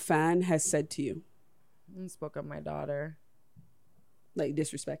worst thing a fan has said to you? Spoke up my daughter. Like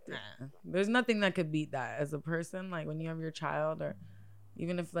disrespected. There's nothing that could beat that as a person. Like when you have your child, or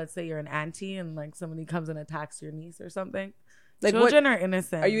even if let's say you're an auntie and like somebody comes and attacks your niece or something. Like children are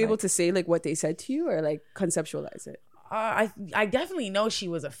innocent. Are you able to say like what they said to you or like conceptualize it? I definitely know she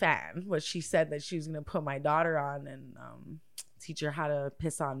was a fan. But she said that she was gonna put my daughter on and teach her how to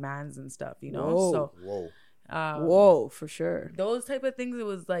piss on mans and stuff. Whoa. So whoa, for sure. Those type of things, it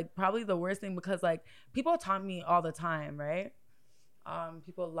was like probably the worst thing because like people taunt me all the time, right?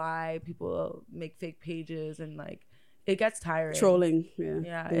 People lie, people make fake pages, and like it gets tiring. Trolling,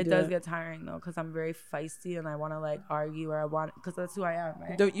 yeah, it does get tiring though because I'm very feisty and I want to like argue, or because that's who I am,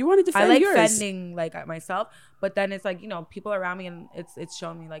 right? You want to defend yours. I like defending like myself, but then it's like people around me and it's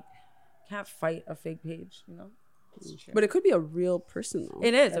shown me like can't fight a fake page, But it could be a real person though.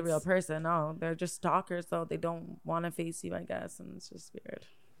 It is a real person. No, they're just stalkers though. They don't want to face you, I guess, and it's just weird.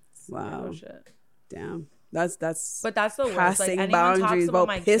 Wow. Shit. Damn. That's but that's the worst. passing like, boundaries about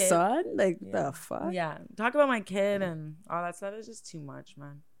my piss kid, on. Like the fuck. Yeah, talk about my kid and all that stuff is just too much,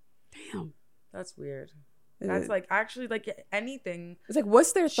 man. Damn. That's weird. That's like actually like anything. It's like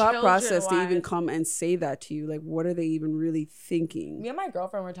what's their thought process to even children-wise. come and say that to you? Like what are they even really thinking? Me and my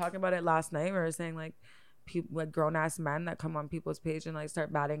girlfriend were talking about it last night. We were saying like people like grown ass men that come on people's page and like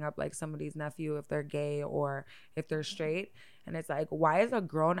start batting up like somebody's nephew if they're gay or if they're straight, and it's like why is a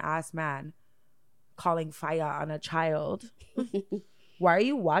grown ass man calling fire on a child? Why are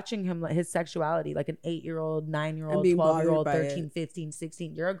you watching him like his sexuality like an 8-year-old, 9-year-old, 12-year-old, 13, 15,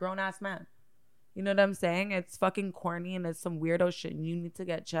 16? You're a grown ass man. You know what I'm saying? It's fucking corny and it's some weirdo shit and you need to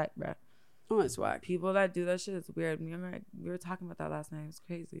get checked, bro. Oh, it's whack. People that do that shit is weird. We were talking about that last night. It was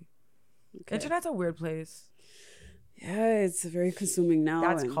crazy. Okay. Internet's a weird place. Yeah, it's very consuming now.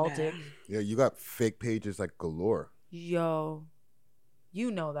 That's cultic. Yeah, you got fake pages like galore. Yo, you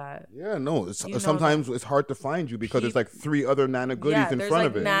know that. Yeah, no. You know sometimes it's hard to find you because there's like 3 other Nana goodies in front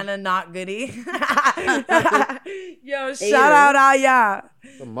of it. Nana not goodie. Yo, shout out Aya.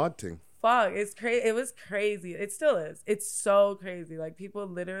 It's a mud thing. Fuck, it's crazy. It was crazy. It still is. It's so crazy. Like people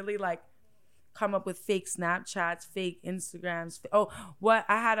literally like come up with fake Snapchats, fake Instagrams. What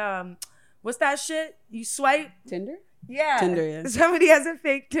I had what's that shit? You swipe Tinder? Yeah. Tinder, yeah. Somebody has a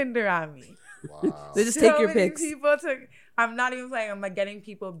fake Tinder on me. Wow. They just take your many pics. People took. I'm not even playing. I'm like getting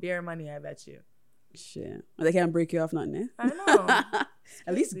people beer money. I bet you. Shit. They can't break you off nothing, eh? I know.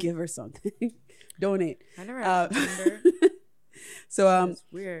 At least give her something. Donate. I never had Tinder. So It's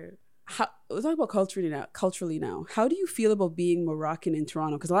weird. We'll talk about culturally now. How do you feel about being Moroccan in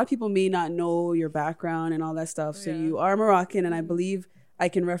Toronto? Because a lot of people may not know your background and all that stuff. So you are Moroccan, and I believe I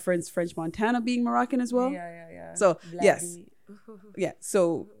can reference French Montana being Moroccan as well. Yeah. So yes, yeah.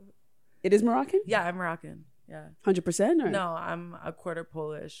 So it is Moroccan. Yeah, I'm Moroccan. Yeah, 100%. Or no, I'm a quarter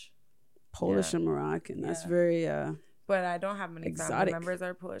Polish. Polish and Moroccan. That's very But I don't have many exotic. family members that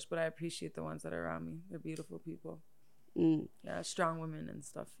are Polish, but I appreciate the ones that are around me. They're beautiful people. Yeah, strong women and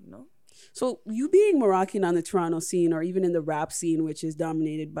stuff, you know? So you being Moroccan on the Toronto scene, or even in the rap scene, which is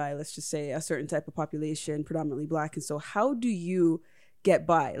dominated by, let's just say, a certain type of population, predominantly Black. And so how do you get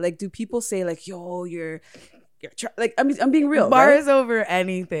by? Like, do people say like, yo, you're like, I mean, I'm being real. Bars right? over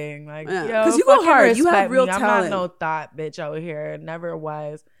anything. Like, yo, because you go hard. You have real talent. I'm not no thought bitch out here. Never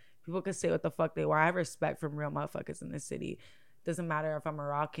was. People can say what the fuck they want. I have respect from real motherfuckers in this city. Doesn't matter if I'm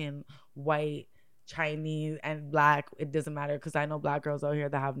Moroccan, white, Chinese, and Black. It doesn't matter, because I know Black girls out here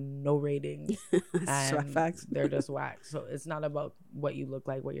that have no ratings. And facts. They're just whack. So it's not about what you look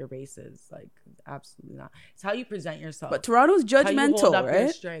like, what your race is. Like, absolutely not. It's how you present yourself. But Toronto's judgmental, how you hold up right? your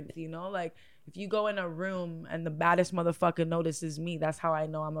strength, you know? Like, if you go in a room and the baddest motherfucker notices me, that's how I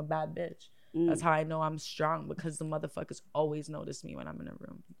know I'm a bad bitch. That's how I know I'm strong, because the motherfuckers always notice me when I'm in a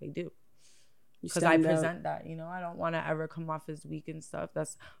room. They do. Because I present that, you know. I don't want to ever come off as weak and stuff.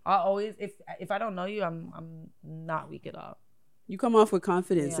 I always, if I don't know you, I'm not weak at all. You come off with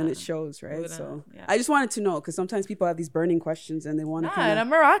confidence, and it shows, right? So I just wanted to know, because sometimes people have these burning questions and they want to. And I'm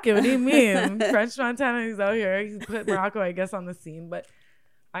Moroccan. What do you mean? French Montana is out here. He put Morocco, I guess, on the scene. But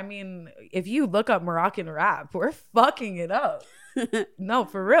I mean, if you look up Moroccan rap, we're fucking it up. No,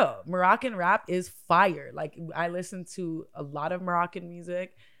 for real. Moroccan rap is fire. Like, I listen to a lot of Moroccan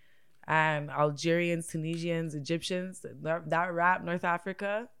music, and Algerians, Tunisians, Egyptians. That rap, North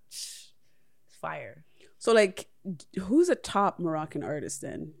Africa, fire. So, like, who's a top Moroccan artist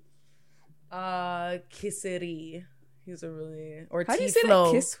then? Kisseri. He's a really, or how do you T-Flow.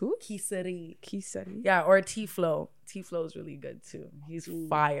 say that? Kiss who? Kisseri. Yeah, or T-Flow. T-Flow is really good too. He's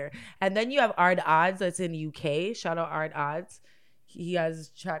fire. And then you have Ard Odds, that's in UK. Shout out Ard Odds. He has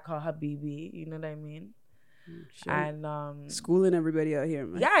a track called Habibi. You know what I mean? Sure. And schooling everybody out here,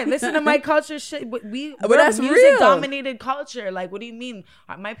 man. Yeah, listen to my culture shit. But that's music real. dominated culture. Like, what do you mean?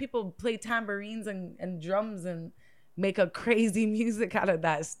 My people play tambourines and drums and make a crazy music out of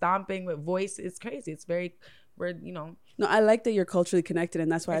that. Stomping with voice. It's crazy. It's very, you know. No, I like that you're culturally connected, and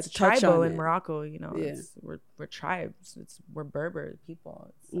that's why I had to touch on it. It's tribal in Morocco, you know. Yeah. We're tribes. We're Berber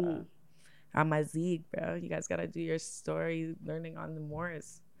people. It's, Amazigh, bro. You guys gotta do your story learning on the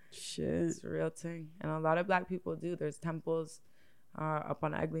Moors. Shit, it's a real thing, and a lot of Black people do. There's temples up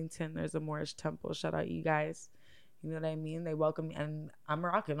on Eglinton. There's a Moorish temple. Shout out you guys. You know what I mean? They welcome me, and I'm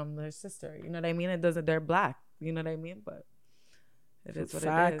Moroccan. I'm their sister. You know what I mean? It doesn't. They're Black. You know what I mean? But it is what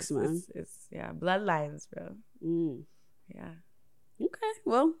Facts, it is. Man. It's bloodlines, bro. Yeah. Okay.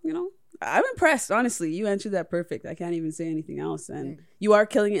 Well, you know, I'm impressed, honestly. You answered that perfect. I can't even say anything else. And you are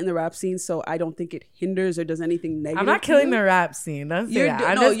killing it in the rap scene, so I don't think it hinders or does anything negative. I'm not killing the rap scene. Don't say that.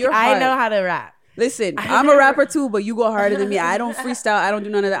 I know how to rap. Listen, I'm a rapper too, but you go harder than me. I don't freestyle. I don't do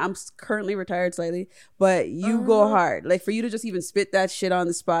none of that. I'm currently retired slightly, but you go hard. Like, for you to just even spit that shit on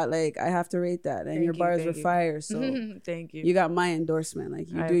the spot, like, I have to rate that. And your bars were fire. So thank you. You got my endorsement. Like,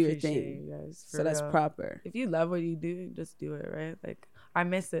 you do your thing. You guys, so that's proper. If you love what you do, just do it, right? Like, I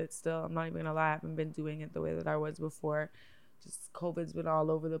miss it still. I'm not even gonna lie. I haven't been doing it the way that I was before. Just COVID's been all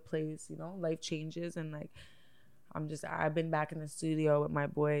over the place, you know, life changes, and like, I've been back in the studio with my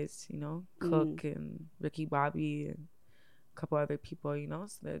boys, you know, Cook and Ricky Bobby and a couple other people, you know.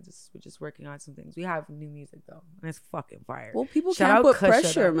 So we're just working on some things. We have new music though, and it's fucking fire. Well, people can't put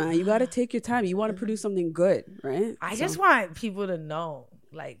pressure, man. You got to take your time. You want to produce something good, right? I just want people to know,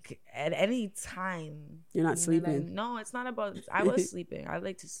 like, at any time you're not sleeping. No, it's not about. I was sleeping. I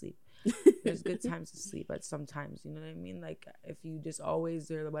like to sleep. There's good times to sleep, but sometimes, you know what I mean? Like, if you just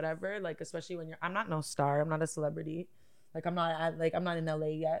always or whatever, like, especially when I'm not no star, I'm not a celebrity, like, I'm not in LA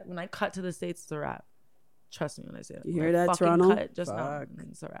yet. When I cut to the States, it's a wrap. Trust me when I say that. You hear that, Toronto? Cut just now,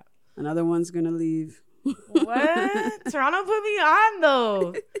 it's a wrap. Another one's gonna leave. What? Toronto put me on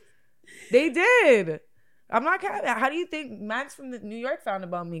though. They did. I'm not kidding. How do you think Max from New York found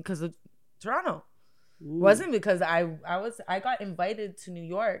about me? Because of Toronto. Wasn't because I got invited to New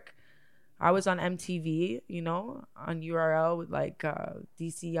York. I was on MTV, you know, on URL with like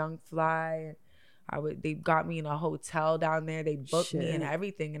DC Young Fly. They got me in a hotel down there. They booked me and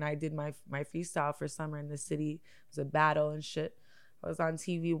everything, and I did my freestyle for Summer in the City. It was a battle and shit. I was on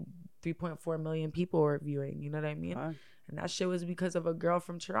TV. 3.4 million people were viewing. You know what I mean? Wow. And that shit was because of a girl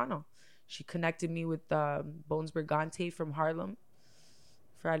from Toronto. She connected me with Bones Brigante from Harlem.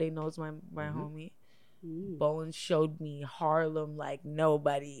 Friday knows my homie. Bones showed me Harlem like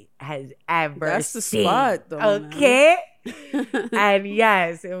nobody has ever That's the seen. spot, though, okay? And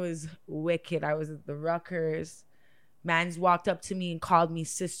yes, it was wicked. I was at the Ruckers. Mans walked up to me and called me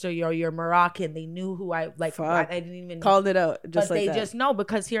sister. You're Moroccan. They knew who I like. I didn't even called it out. Just but like they that. just know,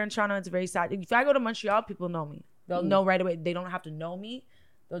 because here in Toronto it's very sad. If I go to Montreal, people know me. They'll know right away. They don't have to know me.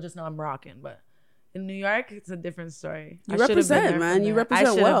 They'll just know I'm Moroccan. But in New York, it's a different story. You represent, man. You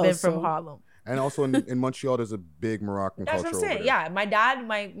represent well. I should have been from Harlem. And also in Montreal, there's a big Moroccan culture. That's what I'm saying. Yeah, my dad,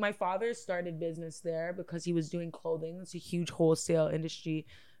 my father started business there because he was doing clothing. It's a huge wholesale industry,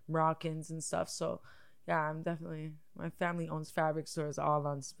 Moroccans and stuff. So, yeah, I'm definitely. My family owns fabric stores all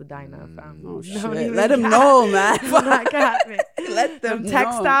on Spadina. Family. Oh shit! Let them know, man. Let them know.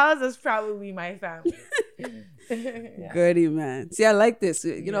 Textiles is probably my family. Yeah. Goody, man. See, I like this.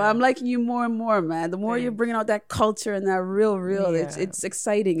 You know, I'm liking you more and more, man. The more you're bringing out that culture and that real, it's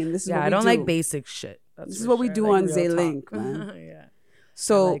exciting. And this is what we do. I don't like basic shit. This is what we do on Zaylink, man. Yeah.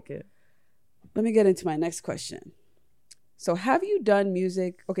 So, I like it. Let me get into my next question. So, have you done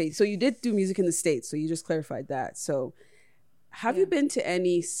music? Okay, so you did do music in the States, so you just clarified that. So, have you been to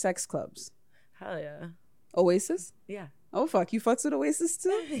any sex clubs? Hell yeah. Oasis? Yeah. Oh, fuck. You fucks with Oasis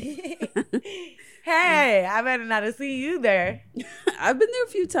too? Hey, I better not have seen you there. I've been there a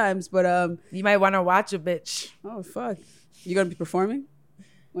few times, but you might want to watch a bitch. Oh, fuck. You gonna be performing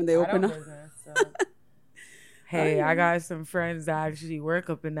when they open up? Business, so. Hey, I got some friends that actually work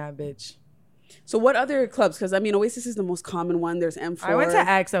up in that bitch. So what other clubs? Because I mean, Oasis is the most common one. There's M4. I went to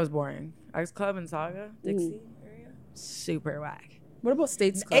X. That was boring. X Club in Saga, Dixie area. Super whack. What about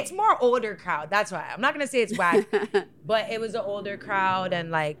States Club? It's more older crowd. That's why I'm not gonna say it's whack, but it was an older crowd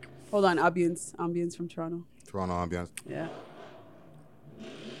and like. Hold on, ambience from Toronto. Toronto ambience. Yeah.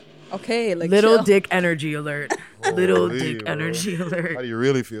 Okay, like little chill. dick energy alert. Little dick energy alert. How do you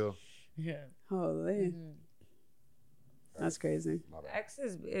really feel? Yeah. Holy. That's crazy. X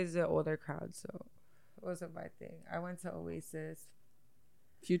is an older crowd, so it wasn't my thing. I went to Oasis.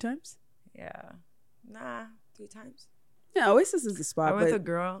 A few times? Yeah. Nah, 3 times. Yeah, Oasis is the spot. I went with a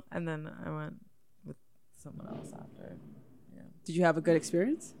girl, and then I went with someone else after. Yeah. Did you have a good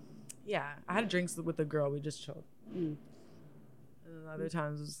experience? Yeah, I had drinks with the girl. We just chilled. And then other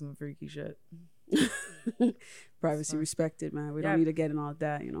times it was some freaky shit. Privacy respected, man. We don't need to get in all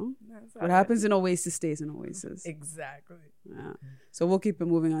that, you know? What What happens in Oasis stays in Oasis. Exactly. Yeah. So we'll keep it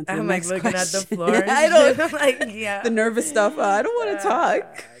moving on to the I'm next like looking question. at the floor. I don't I'm like, yeah. The nervous stuff. I don't want to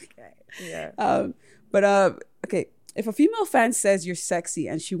talk. Okay. Yeah. But okay. If a female fan says you're sexy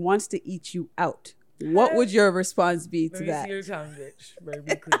and she wants to eat you out, what would your response be to Let me that? see your tongue, bitch.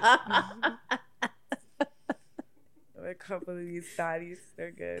 Baby, please. A couple of these thotties,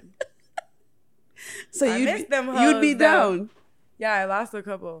 they're good. So I miss them you'd be hoes, though. down. Yeah, I lost a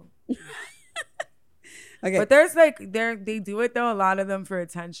couple. Okay. But there's like they do it though, a lot of them for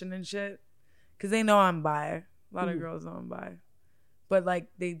attention and shit. Cause they know I'm bi. A lot of girls know I'm bi. But like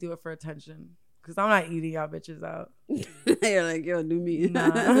they do it for attention. Cause I'm not eating y'all bitches out. You're like, yo, do me. Nah.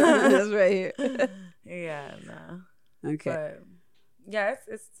 That's right here. Yeah, nah. Okay. But yeah,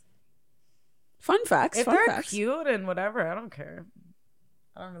 it's Fun facts. if fun they're facts. cute and whatever, I don't care.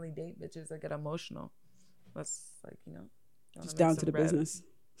 I don't really date bitches that get emotional. That's like, you know. Just down to the business.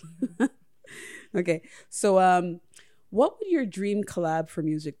 Okay. So what would your dream collab for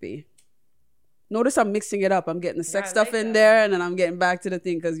music be? Notice I'm mixing it up. I'm getting the sex stuff in there, and then I'm getting back to the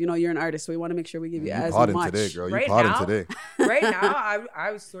thing because, you know, you're an artist. So we want to make sure we give you as much. Today, girl. You Right potting now? today. Right now,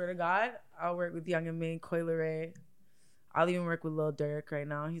 I swear to God, I'll work with Young and May, Coyle Ray. I'll even work with Lil Durk right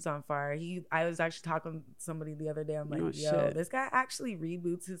now. He's on fire. I was actually talking to somebody the other day. I'm like, Oh, yo, shit. this guy actually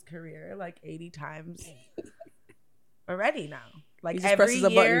reboots his career like 80 times already now. Like He just every presses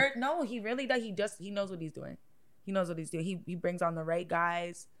a year. No, he really does. He knows what he's doing. He knows what he's doing. He brings on the right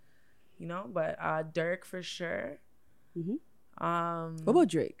guys, you know. But Durk for sure. What about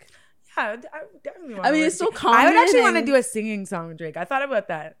Drake? Yeah, I definitely want. I mean, it's so common. I would actually want to and- do a singing song with Drake. I thought about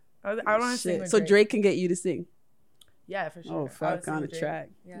that. I want to sing Shit. with So Drake. Drake can get you to sing. Yeah, for sure. Oh, I would fuck, sing on a with Drake. track.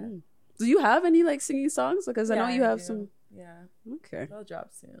 Yeah. Do you have any like singing songs? Because I know you have do. some. Yeah, Okay. they'll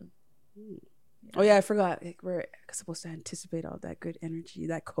drop soon. Oh yeah, I forgot. Like, we're supposed to anticipate all that good energy,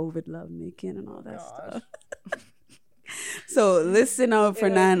 that COVID love making, and all that stuff. So listen out for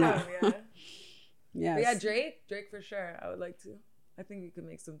Nana. Yeah. Yes. But yeah, Drake for sure. I would like to. I think we could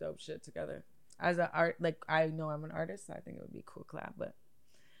make some dope shit together. As an art, like I know I'm an artist, so I think it would be a cool collab. But,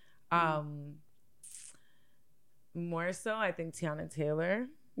 more so, I think Tiana Taylor.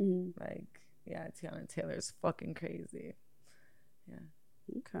 Like, yeah, Tiana Taylor is fucking crazy.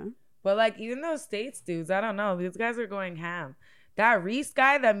 Yeah. Okay. But like even those States dudes, I don't know. These guys are going ham. That Reese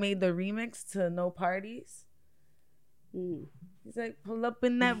guy that made the remix to No Parties. He's like, pull up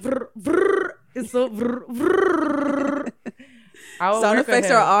in that vrr, vrr. It's so vrr, vrr. Sound effects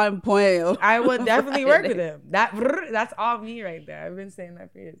are on point. I would definitely work with him. That's all me right there. I've been saying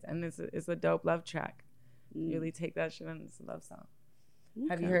that for years. And it's a dope love track. Really take that shit and it's a love song. Okay.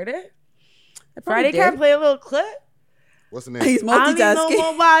 Have you heard it? Friday can't play a little clip? What's the name? He's multitasking. I don't need no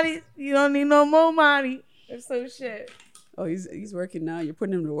more body. You don't need no more money. It's so shit. Oh, he's working now. You're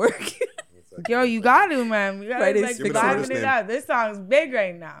putting him to work. Yo, you got to, man. We got to Friday's like Give me the artist vibing it name. out. This song's big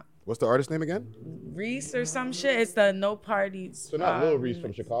right now. What's the artist name again? Reese or some shit. It's the No Parties. So not Lil Reese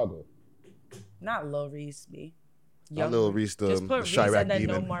from Chicago. Not Lil Reese, B. Not Lil Reese, the Just put Reese Chirac and then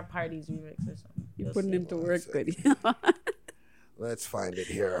Demon. No More Parties remix or something. You're putting him to work, goody. Let's find it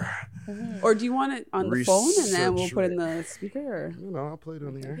here. Or do you want it on the phone and then we'll put it in Research the speaker? Or? No, I'll play it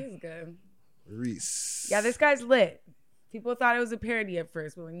on the air. He's good. Reese. Yeah, this guy's lit. People thought it was a parody at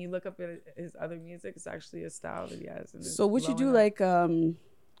first, but when you look up at his other music, it's actually a style that he has. And So would you do blowing up.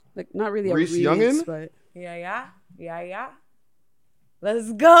 like not really Reese a remix, Youngin? but Yeah.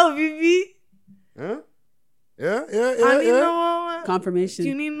 Let's go, BB. Yeah? I need no Yeah. more money. confirmation?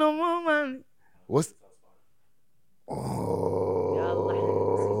 You need no more money. What's... Put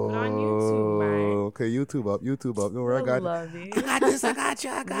on YouTube, man. Okay, YouTube up. No, I got Love it. I got this, I got you.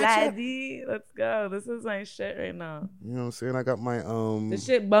 Laddie, let's go. This is my shit right now. You know what I'm saying? I got my This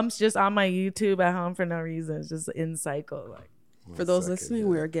shit bumps just on my YouTube at home for no reason. It's just in cycle. Like For those listening,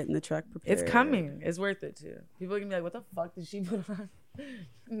 we are getting the track prepared. it's coming. It's worth it too. People are gonna be like, "What the fuck did she put on?"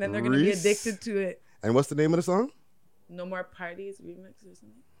 And then they're gonna be Reese? addicted to it. And what's the name of the song? No More Parties remix or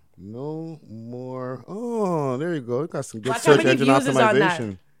something. No More. Oh, there you go. You got some good Watch how search many engine views is on that.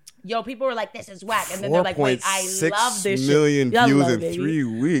 optimization. Yo, people were like, "This is whack," and then they're like, "Wait, I 4.6 love this million shit." Y'all views love in it, 3 baby.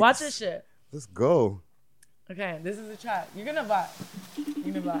 weeks. Watch this shit. Let's go. Okay, this is the track. You're gonna vibe.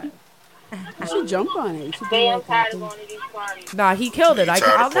 You're gonna vibe. You should jump on it. You should do They like tired of going to these parties. Nah, he killed it.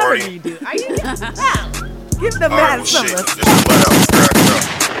 I'll never redo. Give the man some respect.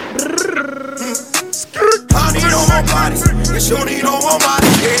 I need no more body. Yes, you need no more body.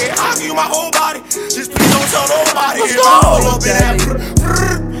 Yeah, I'll give you my whole body. Just please don't tell nobody. Let's go. All up in that.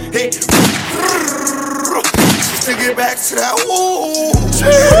 Hey, just to get back to that. Ooh.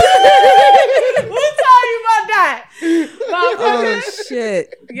 Who told you about that? Oh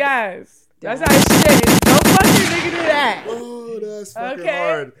shit! Yes. That's how shit is. Don't fuck your nigga do that. Oh, that's fucking Okay.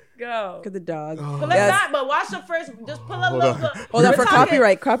 hard. Go. Look at the dog. But let's Yes. not, but watch the first. Just pull up a little bit. Hold on We're for talking-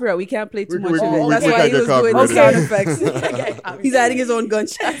 copyright. We can't play too much of it. we That's why can't he get was doing the copyrighted. sound effects. He's adding his own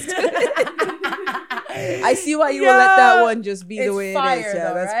gunshots. I see why you will let that one just be the It's way fire, it is. Yeah,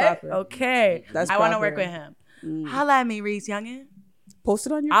 though, that's right? proper. Okay. That's I want to proper. work with him. Holla at me, Reese Youngin. Post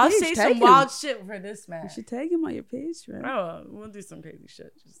it on your I'll page. say Tag some him. wild shit for this man. You should tag him on your page, right? Oh, we'll do some crazy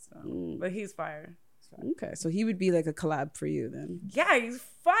shit. Just, but he's fire. Okay, so he would be like a collab for you then. Yeah, he's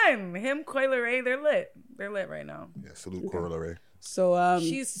fun. Him, Coyle Ray, they're lit. They're lit right now. Yeah, salute Corolla Ray. So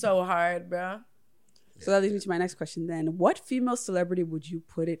She's so hard, bro. so that leads me to my next question then. What female celebrity would you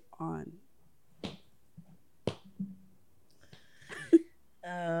put it on?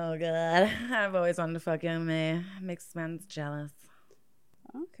 Oh god, I've always wanted to fuck him. Makes man's jealous.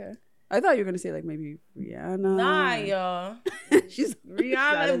 Okay. I thought you were gonna say like maybe Rihanna. Nah, yo, She's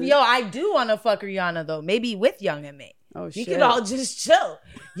Rihanna. Yo, I do want to fuck Rihanna though. Maybe with Young and Me. Oh We shit. could all just chill.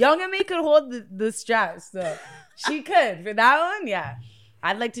 Young and Me could hold the straps though. She could for that one. Yeah,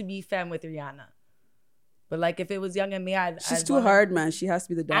 I'd like to be femme with Rihanna. But like if it was Young and Me, She's I'd too wanna- hard, man. She has to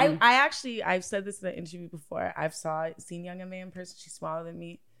be the dom. I've said this in an interview before. I've seen Young and Me in person. She's smaller than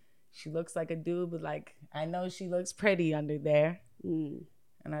me. She looks like a dude, but like I know she looks pretty under there.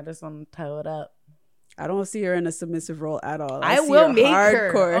 And I just want to toe it up. I don't see her in a submissive role at all. I see will her make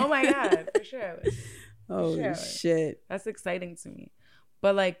hardcore. her. Oh my god, for sure. Holy sure. shit. That's exciting to me.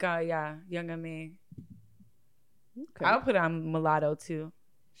 But like, yeah, Young and Me. Okay. I'll put on Mulatto too.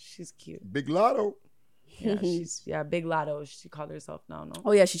 She's cute. Big Lotto. Yeah, she's Big Lotto. She called herself now. No.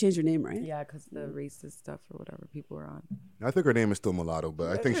 Oh yeah, she changed her name, right? Yeah, because the racist stuff or whatever people were on. I think her name is still Mulatto, but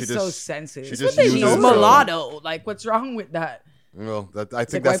I think she It's just so sensitive. she What just they uses mean, mulatto. Like, what's wrong with that? Well, I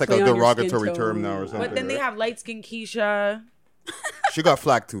think why that's like play a on your skin derogatory tone? term now or something. But then they right? have light skinned Keisha. She got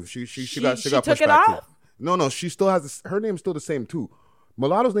flack too. She got she got took pushed it back off? too. No, she still has her name's still the same too.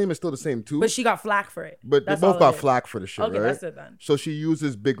 Mulatto's name is still the same too. But she got flack for it. But That's they both all got it is. flack for the shit, Okay, right? that's it then. So she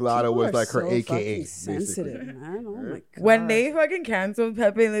uses Big Lotto People as are like her so AKA. fucking basically. sensitive, man. Oh my god. When they fucking canceled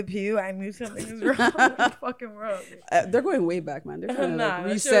Pepe Le Pew, I knew something was wrong with the fucking world. They're going way back, man. They're trying to Nah, like, that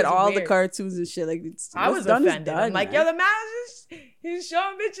shit reset was all the weird. cartoons and shit. Like it's I what's was done is offended. done, I'm like, man. yo, the man is just, he's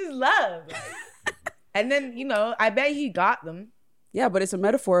showing bitches love. And then, I bet he got them. Yeah, but it's a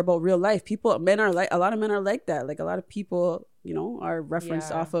metaphor about real life. Men are like, a lot of men are like that. Like a lot of people, you know, are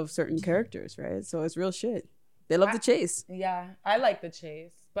referenced off of certain characters, right? So it's real shit. They love the chase. Yeah, I like the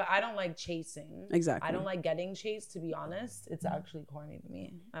chase, but I don't like chasing. Exactly. I don't like getting chased, to be honest. It's actually corny to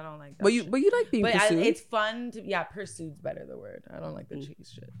me. I don't like that. But you like being pursued. It's fun to, pursued's better the word. I don't like the chase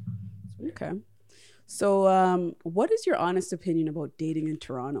shit. Okay. So what is your honest opinion about dating in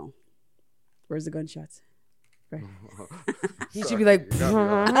Toronto? Where's the gunshots? Right. He should be like,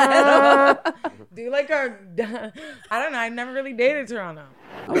 do like a, I don't know. I've never really dated Toronto.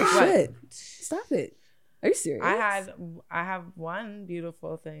 Oh shit! Stop it. Are you serious? I have one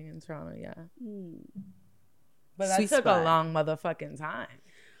beautiful thing in Toronto, yeah. But that Sweet took spot. a long motherfucking time.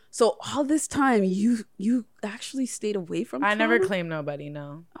 So all this time you actually stayed away from I Toronto? never claimed nobody,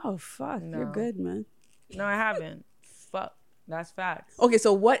 no. Oh fuck, No. you're good, man. No, I haven't. Fuck. That's facts. Okay,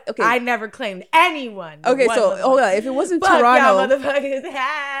 so what? Okay, I never claimed anyone. okay, One so motherfucker. hold on. If it wasn't Fuck Toronto, y'all motherfuckers.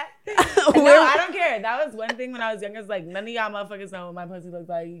 No, Where- I don't care. That was one thing when I was younger. It's like, none of y'all motherfuckers know what my pussy looks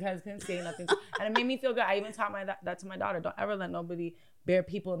like. You guys couldn't say nothing. And it made me feel good. I even taught that to my daughter. Don't ever let nobody, bare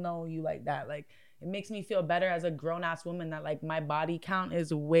people know you like that. Like, it makes me feel better as a grown-ass woman that, like, my body count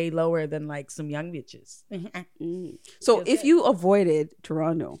is way lower than, like, some young bitches. So Feels if good. you avoided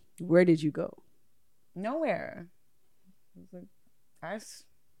Toronto, where did you go? Nowhere. I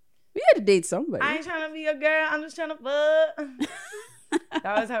We had to date somebody. ain't trying to be a girl. I'm just trying to fuck.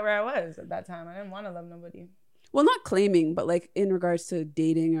 That was where I was at that time. I didn't want to love nobody. Well, not claiming, but like in regards to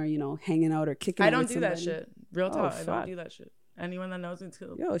dating or, you know, hanging out or kicking. I it don't with do that somebody. shit. Real talk. I fuck. don't do that shit. Anyone that knows me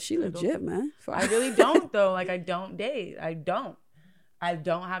too. Yo, she I don't legit, do- man. Fuck. I really don't though. Like I don't date. I don't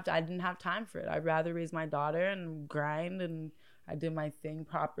have to. I didn't have time for it. I'd rather raise my daughter and grind, and I did my thing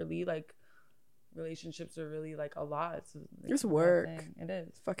properly. Like relationships are really like a lot. It's a work. thing. It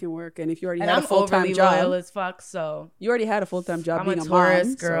is. Fucking work. And if you already And had I'm a full-time overly job, loyal as fuck. So you already had a full-time job I'm being a a Taurus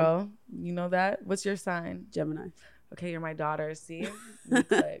mom, so- girl. You know that? What's your sign? Gemini. Okay, you're my daughter. See, We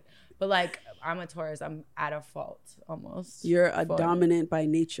click. But like I'm a Taurus. I'm at a fault almost. You're a For it. dominant by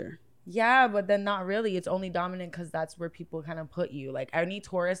nature. Yeah, but then not really. It's only dominant because that's where people kind of put you. Like any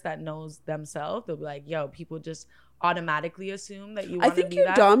Taurus that knows themselves, they'll be like, yo, people just automatically assume that you I want to think be you're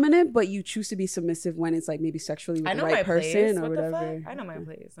that. dominant, but you choose to be submissive when it's like maybe sexually with I the know right my person place. or What the whatever. fuck? I know my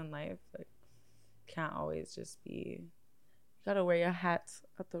place in life. Like, can't always just be. You gotta wear your hat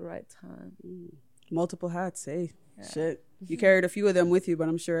at the right time. Multiple hats, hey. Shit. You carried a few of them with you, but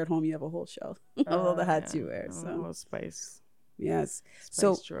I'm sure at home you have a whole shelf of all the hats you wear. A So little spice. yes. Spice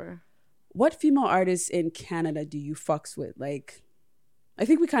So drawer. what female artists in Canada do you fucks with? Like, I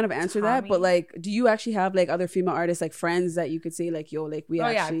think we kind of answered that, but Tommy. like, do you actually have like other female artists, like friends that you could say like, yo, like we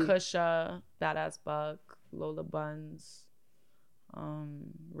actually. Yeah, Kusha, Badass Buck, Lola Buns,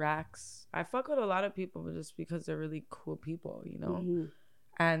 Rax. I fuck with a lot of people just because they're really cool people, you know? Mhm.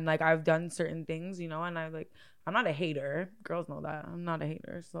 And like I've done certain things, you know, and I'm not a hater. Girls know that. I'm not a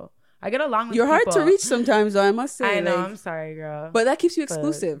hater. So I get along with You're hard people. to reach sometimes, though, I must say. I know, like- I'm sorry, girl. but that keeps you But,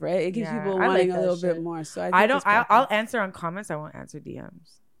 exclusive, right? It keeps yeah, people I wanting like a that little shit. bit more. So I don't. think it's I'll perfect. answer on comments. I won't answer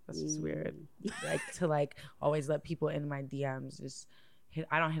DMs. That's just weird. Like to like always let people in my DMs. Just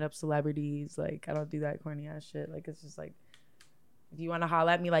I don't hit up celebrities. Like I don't do that corny ass shit. Like it's just like if you want to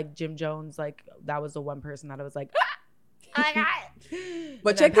holler at me, like Jim Jones, like that was the one person that I was like. Oh my god!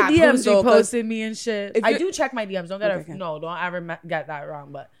 But And check then the Pat DMs Pucci though, 'cause posted me and shit. if I you're- do check my DMs. Don't get Okay. don't ever get that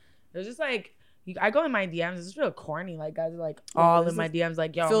wrong. But there's just like I go in my DMs. It's just real corny. Like guys are like all this in my is DMs.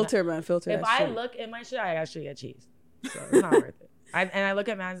 Like yo, filter, man, filter. if that I shit. look in my shit, I actually get cheese. So it's not worth it. I look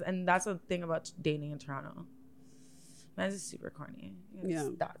at mans, and that's the thing about dating in Toronto. Mans is super corny. Yeah.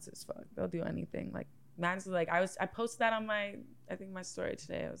 Dots as fuck. They'll do anything. Like mans is like I posted that on my my story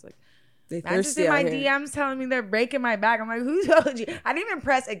today. I was like. They Mans just thirsty in my out here. DMs telling me they're breaking my back. I'm like, who told you? I didn't even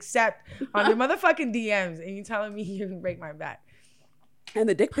press accept on your motherfucking DMs, and you telling me you can break my back. And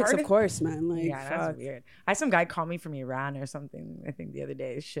the dick pics, Pardon? of course, man. Like, Yeah, fuck. that's weird. I had some guy call me from Iran or something. I think the other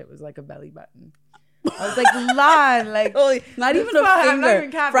day, his shit was like a belly button. I was like, Lord, like Holy, not even a fuck? finger. I'm not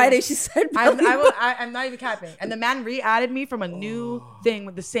even capping. Friday, she said, belly button. I'm not even capping. And the man re-added me from a new thing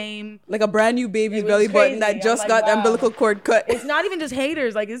with the same. Like a brand new baby's It was belly button crazy. that I'm just like, got the wow. umbilical cord cut. It's not even just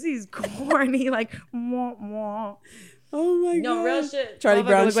haters. Like, it's these corny, like, mwah, mwah. Oh my god. No, real shit. Charlie Motherfucker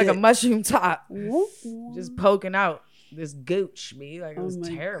Brown looks like a shit. mushroom top, just poking out this gooch. Me, like it Oh was my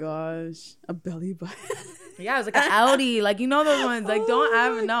terrible. gosh. A belly button. Yeah, it was like an Audi. Like you know those ones. Like don't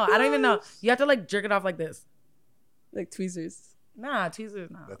ever know. I don't even know. You have to like jerk it off like this. Like tweezers. Nah,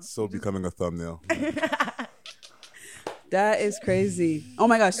 tweezers. Nah. That's so becoming a thumbnail. That is crazy. Oh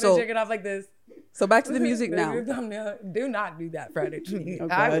my gosh. So So jerk it off like this. So back to the music now. Do not do that Friday to me. Oh,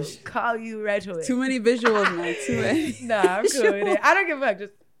 I will gosh. call you right away. Too many visuals, man. Too many. Nah, I'm cool with it. I don't give a fuck.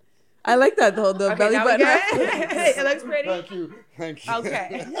 Just I like that though. The belly now we button. good? It looks pretty. Thank you.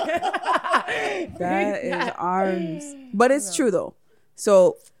 Okay. That is arms. But it's true though.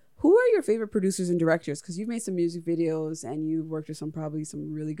 So who are your favorite producers and directors? Because you've made some music videos and you've worked with probably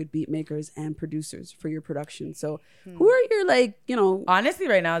some really good beat makers and producers for your production. So who are your Honestly,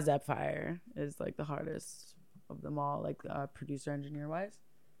 right now, Zepfire is like the hardest of them all, like producer engineer wise.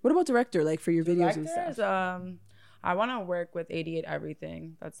 what about director, like for your videos and Directors, stuff? I want to work with 88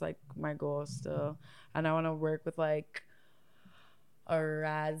 Everything. That's like my goal still, and I want to work with like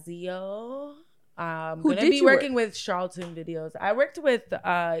Orazio. I'm gonna be working with Charlton Videos. I worked with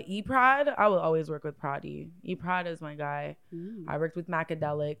eProd. I will always work with Proddy. eProd is my guy. I worked with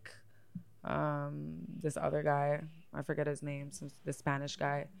Macadelic. This other guy, I forget his name, the Spanish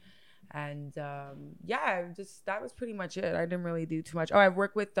guy. And yeah, that was pretty much it. I didn't really do too much. Oh, I've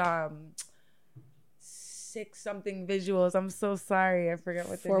worked with 6-something visuals. I'm so sorry. I forget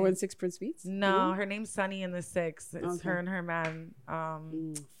what their name. 416 Prince Beats? No, her name's Sunny in the Six. It's her and her man.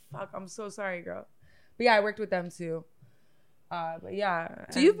 Fuck, I'm so sorry, girl. But yeah, I worked with them too. But yeah.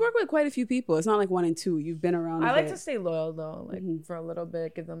 So you've worked with quite a few people. It's not like 1 and 2. You've been around. I like to stay loyal though, like for a little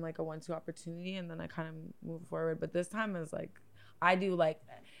bit, give them like a 1-2 opportunity, and then I kind of move forward. But this time is like, I do like,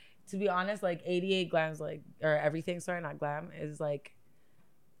 to be honest, like 88 Glam's like, or everything. Sorry, not Glam is like.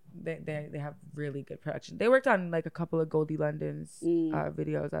 They have really good production. They worked on like a couple of Goldie London's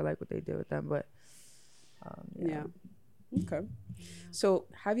videos. I like what they did with them, but yeah. Okay. So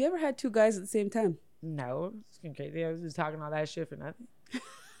have you ever had 2 guys at the same time? No, it's crazy. I was just talking all that shit for nothing.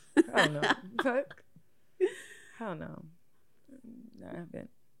 I don't know. Fuck. Hell no. No, I haven't.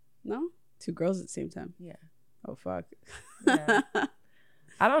 No? 2 girls at the same time? Yeah. Oh, fuck. Yeah.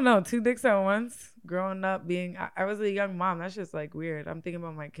 I don't know. 2 dicks at once. Growing up, I was a young mom. That's just like weird. I'm thinking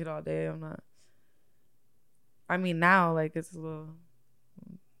about my kid all day. I mean, now like it's a little.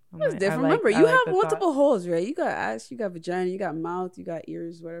 It's different. Remember, you have multiple holes, right? You got ass, you got vagina, you got mouth, you got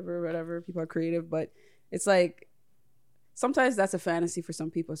ears, whatever. People are creative, but it's like sometimes that's a fantasy for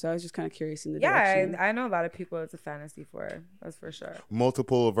some people. So I was just kind of curious in the direction. Yeah, I know a lot of people it's a fantasy for. That's for sure.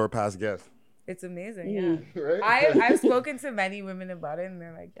 Multiple of our past guests. It's amazing, yeah. Right? I've spoken to many women about it, and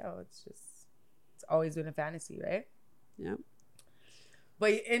they're like, "Yo, it's always been a fantasy, right?" Yeah.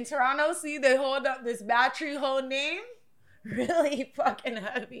 But in Toronto, see, they hold up this battery whole name. Really fucking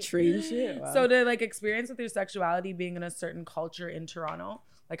heavy. Train shit. Wow. So the like experience with your sexuality being in a certain culture in Toronto,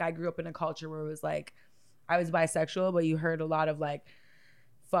 like I grew up in a culture where it was like I was bisexual, but you heard a lot of like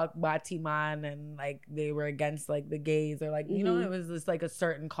fuck Batiman and like they were against like the gays or like you know, it was just like a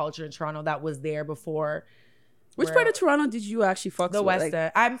certain culture in Toronto that was there before. Which part of Toronto did you actually fuck with? The West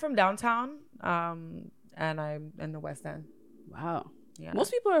End. I'm from downtown, and I'm in the West End. Wow. Yeah.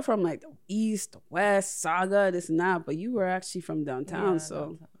 Most people are from like the East, the West, Saga, this and that, but you were actually from downtown, so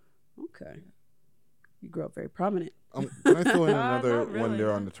downtown. Okay. You grew up very prominent. Can I throw in another Not really, one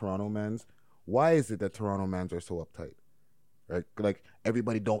there on the Toronto mans? Why is it that Toronto mans are so uptight? Right? Like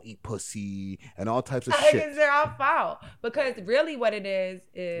everybody don't eat pussy and all types of shit. Because they're all foul. Because really what it is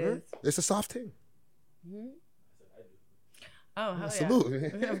It's a soft thing. Oh, hell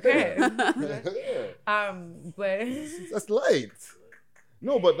Salute. yeah. Okay. Yeah. But That's light.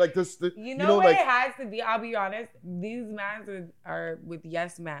 No, but like this, you know what it has to be. I'll be honest. These mans are with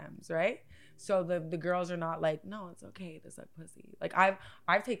yes ma'ams, right? So the girls are not like, no, it's okay to suck pussy. Like I've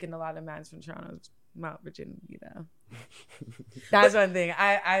taken a lot of mans from Toronto's Mount Virginity though. That's one thing.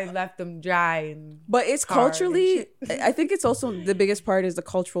 I left them dry but it's culturally. I think it's also the biggest part is the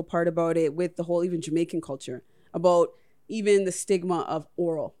cultural part about it with the whole even Jamaican culture about even the stigma of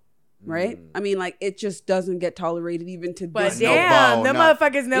oral. Right? I mean, like, it just doesn't get tolerated even to But this. damn, them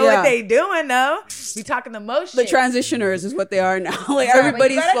motherfuckers know what they doing, though. We talking the most The shit. transitioners is what they are now. Like,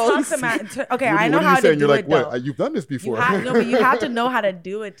 everybody's slowly... Okay, I know how to do it, though. What? You've done this before. But you have to know how to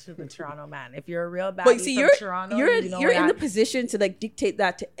do it to the Toronto man. If you're a real baddie But see, from Toronto, you're in the position to, like, dictate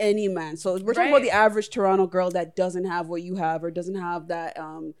that to any man. So we're talking about the average Toronto girl that doesn't have what you have or doesn't have that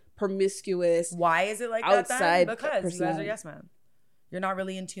promiscuous... Why is it like outside that then? Because you guys are personality. yes men. You're not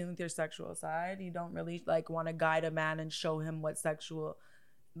really in tune with your sexual side. You don't really like want to guide a man and show him what sexual,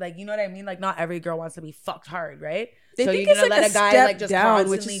 like, you know what I mean? Like, not every girl wants to be fucked hard, right? They so think you're it's gonna like let a a guy step like just down,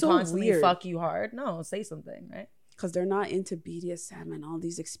 which is constantly so weird. fuck you hard? No, say something, right? Because they're not into BDSM and all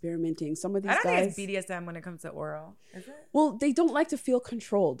these experimenting. Some of these I don't guys... think it's BDSM when it comes to oral. Is it? Well, they don't like to feel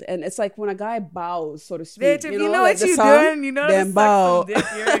controlled. And it's like when a guy bows, so to speak. Bitch, if you know like what the you're song, doing, you know then to bow. suck some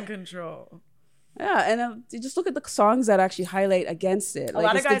dick, you're in control. Yeah, and you just look at the songs that actually highlight against it. A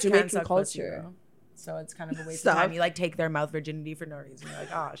lot of it's guys the can't Jamaican suck pussy, culture. though. So it's kind of a waste Stop. of time. You like take their mouth virginity for no reason. You're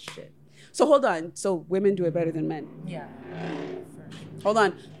like, oh shit. So hold on. So women do it better than men. Yeah. Hold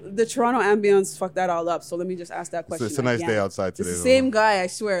on. The Toronto ambience fucked that all up. So let me just ask that question. It's a nice again. day outside today. It's the though. same guy, I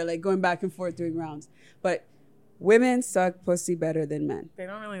swear, like going back and forth doing rounds. But women suck pussy better than men. They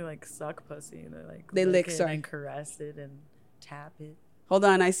don't really like suck pussy. They lick, it sorry. and caress it and tap it. Hold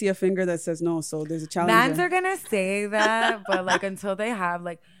on, I see a finger that says no, so there's a challenge. Mans are gonna say that, but like until they have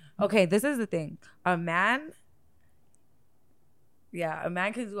like, okay, this is the thing. A man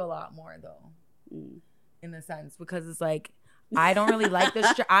can do a lot more though, in a sense, because it's like I don't really like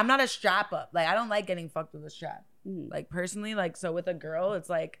this. I'm not a strap up. Like I don't like getting fucked with a strap. Like personally, like so with a girl, it's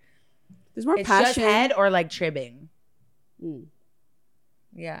like There's more it's passion. just head or like tribbing.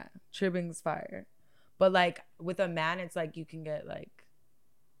 Yeah, tribbing's fire. But like with a man, it's like you can get like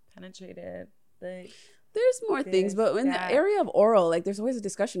penetrated. Like There's more things, but in the that. area of oral, like there's always a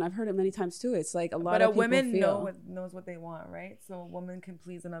discussion. I've heard it many times too. It's like a lot but of a people woman feel. knows what they want, right? So a woman can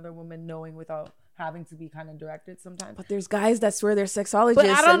please another woman knowing without having to be kind of directed sometimes. But there's guys that swear they're sexologists. But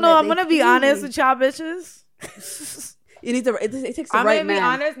I don't and know. that I'm they gonna be think- honest with y'all bitches. You need to. It takes the I'm right gonna be man.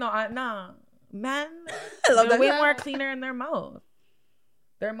 honest. No, men, I love they're that. way more cleaner in their mouth.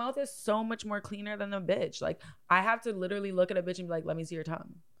 Their mouth is so much more cleaner than a bitch. Like I have to literally look at a bitch and be like, "Let me see your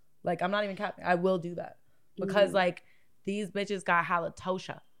tongue." Like I'm not even capping. I will do that because like these bitches got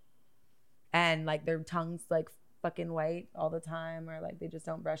halitosis, and like their tongue's like fucking white all the time, or like they just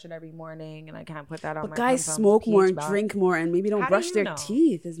don't brush it every morning, and I can't put that on. But my guys tongue from smoke more pH and balance. drink more, and maybe don't How do brush you their know?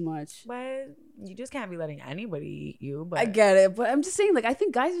 teeth as much. But you just can't be letting anybody eat you. But I get it, but I'm just saying, like, I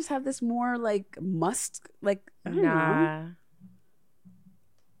think guys just have this more like must, like, I don't know.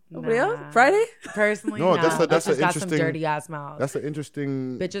 Nobody else? Friday? Personally, No, nah. that's Bitches an got some interesting. dirty ass mouths. That's an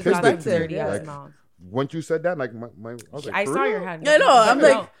interesting. Bitches tidbit got some to me. dirty ass Like, mouths. once you said that, like my I was like, I for saw real? your hand. I know. I'm No,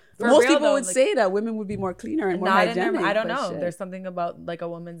 like, for most real people though, would like, say that women would be more cleaner and more not in hygienic. them. I don't but know. shit. There's something about like a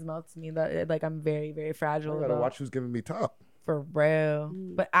woman's mouth to me that like I'm very, very fragile I gotta about. watch who's giving me top. For real.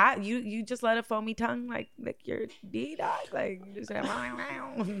 But you just let a foamy tongue like lick your D dog. Like you just say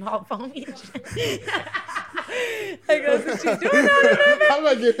all foamy and shit. Like that's what she's doing. I'm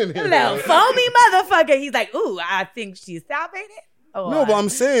not giving him. Little foamy motherfucker. He's like, ooh, I think she's salvated. Oh, No, but I'm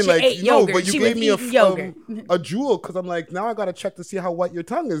saying she like ate no, yogurt. but you She gave was me eating yogurt. a jewel because I'm like now I gotta check to see how white your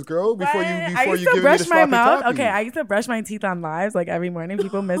tongue is, girl, before I you used give to me brush the my sloppy mouth. toppy. Okay, I used to brush my teeth on lives like every morning.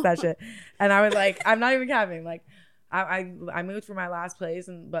 People miss that shit, and I was like, I'm not even capping. Like, I moved from my last place,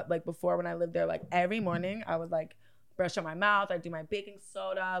 but like before when I lived there, like every morning I would like brush on my mouth. I do my baking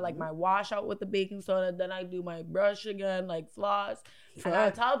soda, like my wash out with the baking soda. Then I do my brush again, like floss. And I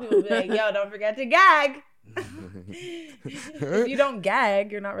tell people, be like, yo, don't forget to gag. If you don't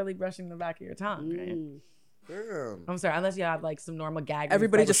gag, you're not really brushing the back of your tongue, right? Damn. I'm sorry, unless you have like some normal gag.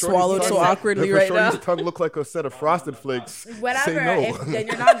 Everybody reflex. just swallowed so awkwardly If right Shorty's now. tongue look like a set of Frosted Flakes. Whatever. Say no. Then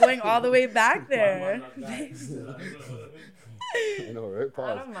you're not going all the way back there. I know, right? I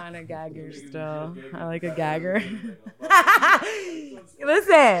Pause. don't mind a gagger still. I like a gagger.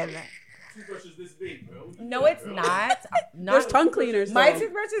 Listen. No, it's not. There's tongue cleaners. My though.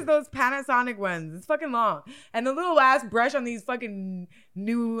 toothbrush is those Panasonic ones. It's fucking long. And the little ass brush on these fucking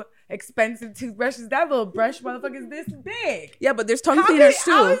new expensive toothbrushes, that little brush motherfucker is this big. Yeah, but there's tongue How cleaners is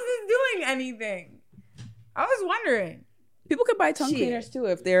too. this doing anything? I was wondering. People could buy tongue Shit. cleaners too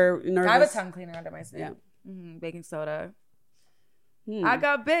if they're nervous. I have a tongue cleaner under my sink. Yeah. Baking soda. I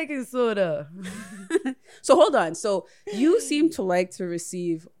got baking soda. So hold on. So you seem to like to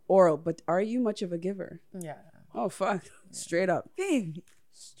receive oral, but are you much of a giver? Yeah. Oh fuck! Straight up.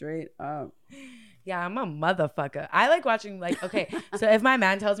 Straight up. Yeah, I'm a motherfucker. I like watching like okay. So if my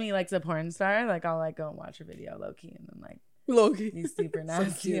man tells me he likes a porn star, like I'll like go and watch a video low key, and then like Loki. he's super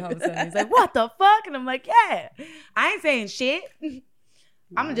nasty. cute. All of a sudden he's like, "What the fuck?" And I'm like, "Yeah, I ain't saying shit. I'm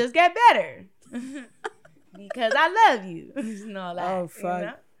gonna just get better because I love you." No, like, Oh, fuck. You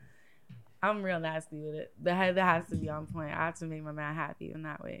know? I'm real nasty with it. That has to be on point. I have to make my man happy in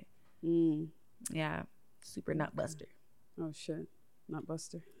that way. Yeah, super nut buster. Oh shit! Not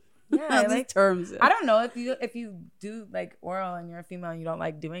Buster. Yeah, I These like terms. I don't know if you do like oral and you're a female and you don't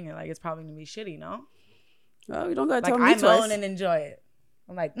like doing it, like it's probably gonna be shitty, no? Oh, you don't gotta Like tell me I twice. moan and enjoy it.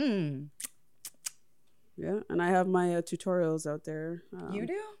 I'm like, Yeah, and I have my tutorials out there. you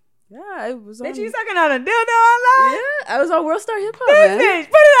do? Yeah, I was on. Bitch, you sucking on a dildo online? Yeah, I was on World Star Hip Hop, This man. bitch,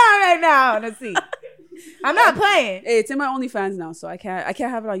 put it on right now. Let's see. I'm not playing. Hey, it's in my OnlyFans now, so I can't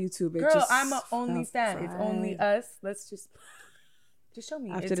have it on YouTube. It Girl, just I'm a only fell fan. It's only fried. us. Let's just show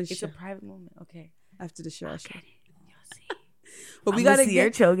me. After the It's a show. private moment. Okay. After the show. I'll show you. But we gotta see her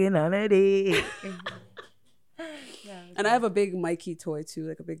get. choking on a dick. And I have a big Mikey toy too,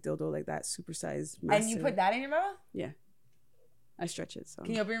 like a big dildo like that, supersized, massive. And you put that in your mouth? Yeah, I stretch it. So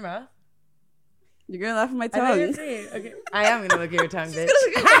Can you open your mouth? you're gonna laugh at my I thought you tongue. were saying, okay. I am gonna look at your tongue, bitch.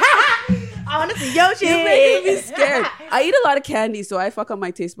 I want to see your shit. You're making me scared. I eat a lot of candy, so I fuck up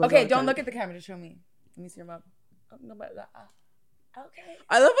my taste buds. Okay, don't look at the camera. Just show me. Let me see your mouth. Oh, no, but, okay.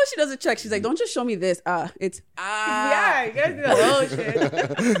 I love how she does a check. She's like, "Don't just show me this. It's Yeah, you gotta do the whole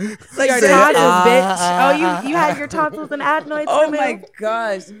shit. like Your say, tonsils, bitch. Oh, you had your tonsils and adenoids. Oh removed? my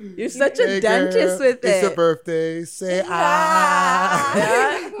gosh, you're such a Hey, dentist girl, with it's your it. birthday. Say You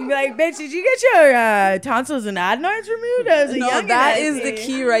be like, bitch, did you get your tonsils and adenoids removed as a No, youngin'? that I is the see?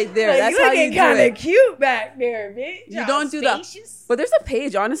 key right there. Like, That's you how you looking do kind it. of cute back there, bitch. You don't do that. But there's a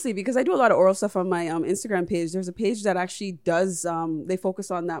page, honestly, because I do a lot of oral stuff on my Instagram page. There's a page that actually does. They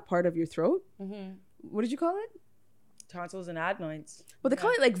focus on that part of your throat. Mm-hmm. What did you call it? Tonsils and adenoids. Well, they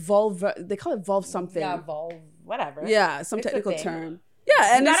call it like vulva. They call it vulv something. Yeah, vulve, whatever. Yeah, some It's a technical thing. term.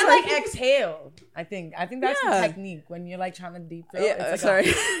 Yeah, and You it's gotta like exhale. I think that's Yeah. the technique when you're like trying to deep throat. yeah. It's Sorry,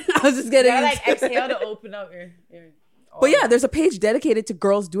 like I was just you getting. gotta like into it. exhale to open up your But yeah, there's a page dedicated to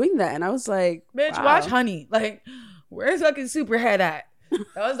girls doing that, and I was like, bitch, wow. watch Honey. Like, where's fucking Superhead at?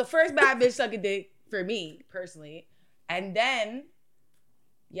 That was the first bad bitch sucking dick for me personally, and then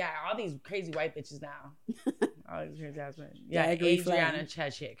yeah, all these crazy white bitches now. All these crazy ass women. Yeah, Diagonally Adriana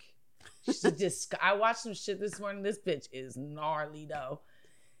Chechik. She's just. I watched some shit this morning. This bitch is gnarly though.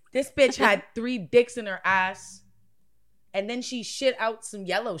 This bitch had 3 dicks in her ass, and then she shit out some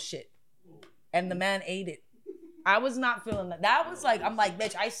yellow shit, and the man ate it. I was not feeling that. That was like, I'm like,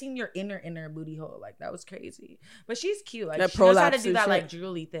 bitch, I seen your inner booty hole. Like, that was crazy. But she's cute. Like, That she knows how to prolapse do and that, shit. like,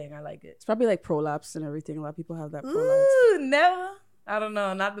 drooly thing. I like it. It's probably like prolapse and everything. A lot of people have that prolapse. Ooh, never. I don't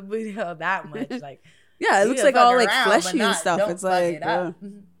know. Not the booty hole that much. Like, Yeah, it you looks can like fuck all like around, but fleshy and not- stuff. don't It's fuck like, it up.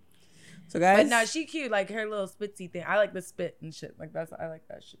 so guys. But no, she cute. Like, her little spitsy thing. I like the spit and shit. Like, I like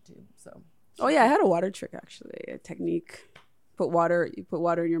that shit too. So. Oh yeah, I had a water trick actually, a technique. You put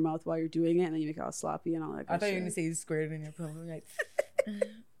water in your mouth while you're doing it, and then you make it all sloppy and all that. I thought you were shit. gonna say you squirted in your pillow. Like,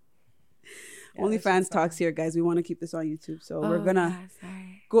 OnlyFans talks here, guys. We want to keep this on YouTube, so we're Oh, gonna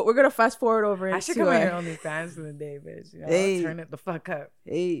sorry. go. We're gonna fast forward over I into should come in here OnlyFans for the day, bitch. You know, Hey. turn it the fuck up.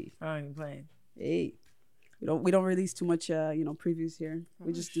 Hey, I ain't even playing. hey. We don't release too much, previews here.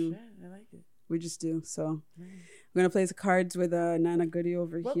 We just do. I like it. We just do. So we're gonna play some cards with Nana Goody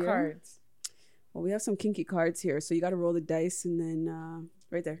over What here. cards? Well, we have some kinky cards here, so you got to roll the dice, and then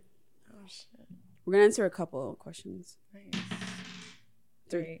right there. Oh shit. We're gonna answer a couple questions. Nice.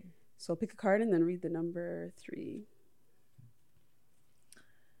 3. So pick a card and then read the number 3.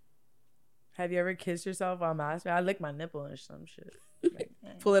 Have you ever kissed yourself while masturbating? I lick my nipple or some shit. Like,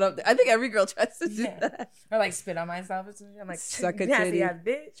 Pull it up. I think every girl tries to do Yeah. that. or like spit on myself or something. I'm like, Suck a nasty titty. ass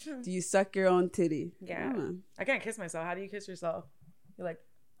bitch. Do you suck your own titty? Yeah. I can't kiss myself. How do you kiss yourself? You're like,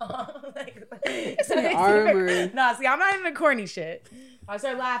 Your arm or- No, see, I'm not into corny shit. I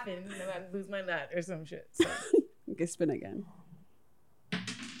start laughing and then I lose my nut or some shit. So. Okay, spin again.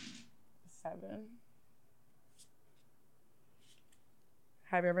 7.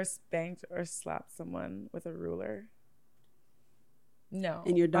 Have you ever spanked or slapped someone with a ruler? No.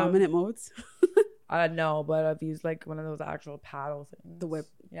 In your dominant modes? No, but I've used like one of those actual paddle things. The whip.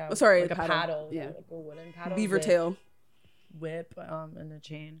 Yeah. Oh, sorry, like a paddle. paddle. Yeah. Like a wooden paddle. Beaver whip, tail. Whip, and a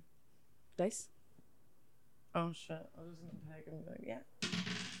chain. Dice? Oh shit! I was gonna pick and be like, yeah.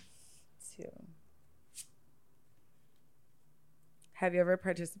 2. Have you ever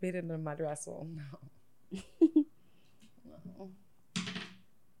participated in a mud wrestle? No. No.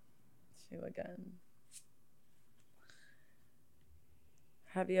 2 again.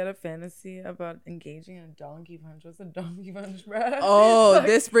 Have you had a fantasy about engaging in a donkey punch? What's a donkey punch, bro? Oh,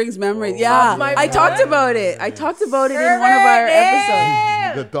 this brings memories. Yeah, my I talked God. about it. I talked about it in one of our episodes.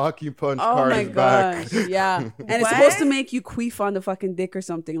 The donkey punch Oh card my is back. gosh, yeah. And it's What? supposed to make you queef on the fucking dick or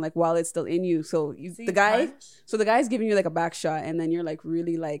something, like while it's still in you. So the guy's giving you like a back shot, and then you're like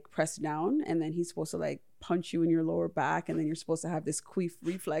really like pressed down, and then he's supposed to like punch you in your lower back, and then you're supposed to have this queef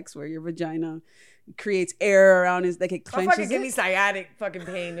reflex where your vagina creates air around his, like it Don't clenches fucking give me it. sciatic fucking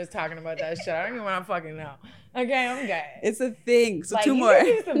pain just talking about that shit. I don't even want to fucking know. Okay, I'm good. It's a thing. So like, 2 you more. can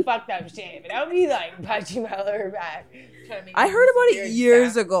do some fucked up shit, but don't be like punching my lower back. trying to make I me heard about it weird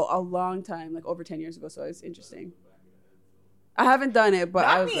years stuff. ago, a long time, like over 10 years ago. So it's interesting. I haven't done it, but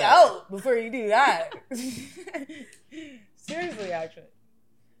I Knock was me like, out before you do that. Seriously, actually.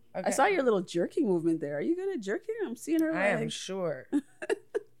 I saw your little jerking movement there. Are you good at jerking? I'm seeing her. I am like- sure.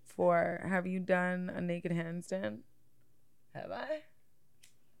 4. Have you done a naked handstand? Have I?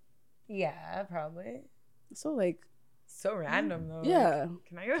 Yeah, probably. So like So random though. Yeah. Like,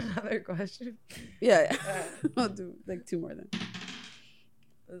 can I get another question? Yeah. I'll do like 2 more then.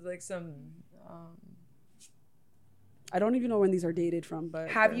 There's like some. I don't even know when these are dated from, but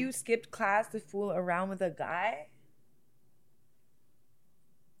Have you skipped class to fool around with a guy?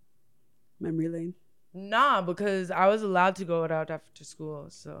 Memory lane. Nah, because I was allowed to go out after school,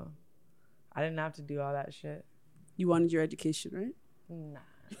 so I didn't have to do all that shit. You wanted your education, right? Nah.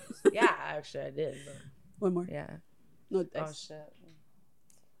 Yeah, actually I did. But One more. yeah. No. Oh X. shit.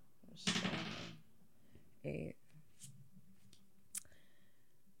 8.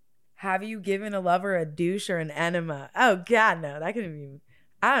 Have you given a lover a douche or an enema? Oh God, no. That couldn't be.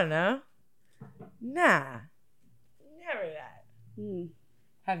 I don't know. Nah. Never that.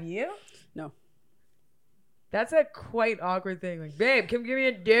 Have you? No. That's a quite awkward thing. Like, babe, come give me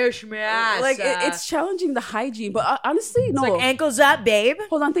a douche, man. Like it's challenging the hygiene, but honestly, no. It's like ankles up, babe.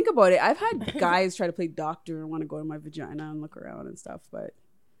 Hold on, think about it. I've had guys try to play doctor and want to go to my vagina and look around and stuff, but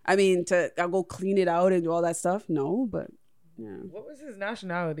I mean, I'll go clean it out and do all that stuff. No, but yeah. What was his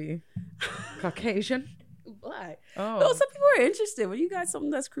nationality? Caucasian? Black. Oh. No, some people are interested when you got something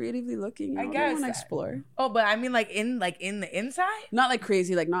that's creatively looking. I They guess. want to explore. Oh, but I mean, like in the inside. Not like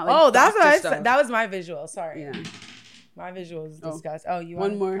crazy, like not like. Oh, that's what doctor I stuff. said. That was my visual. Sorry. Yeah. My visual is Oh. disgusting. Oh, you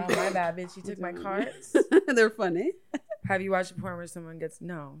One want more. Oh, my bad, bitch. You took my cards. They're funny. Have you watched a porn where someone gets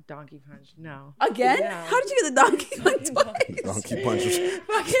donkey punch? No. Again? No. How did you get the donkey punch twice? Donkey punches.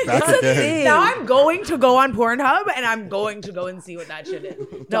 Fucking Back that's again. a thing. Now I'm going to go on Pornhub and I'm going to go and see what that shit is.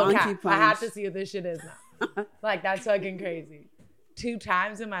 No Donkey cap. I have punch. to see what this shit is now. Like that's fucking crazy. 2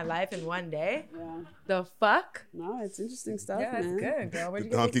 times in my life in one day. Yeah. The fuck? No, it's interesting stuff, Yeah, that's man. good, girl. Where'd The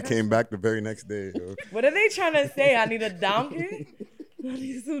you get donkey these came back the very next day. Yo. What are they trying to say? I need a donkey? I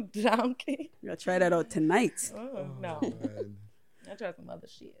need some donkey? You gotta try that out tonight. Oh, no. Man. I try some other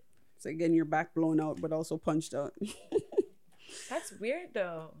shit. It's like getting your back blown out, but also punched out. That's weird,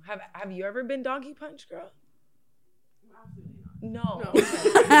 though. Have you ever been donkey punched, girl? No. Because,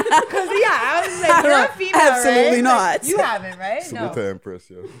 I was like, you're a female, Absolutely right? not. Like, you haven't, right? Salute to Empress,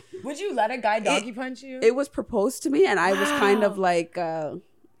 yo. Would you let a guy donkey punch you? It was proposed to me, and I was kind of like,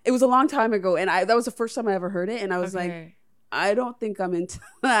 it was a long time ago, and that was the first time I ever heard it, and I was like, Okay. I don't think I'm into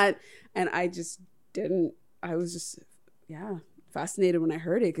that, and I just didn't. I was just, fascinated when I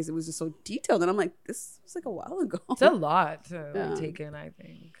heard it because it was just so detailed, and I'm like, this was like a while ago. It's a lot to Yeah. take in, I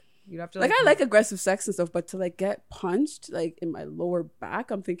think. You'd have to Like I like aggressive sex and stuff, but to like get punched like in my lower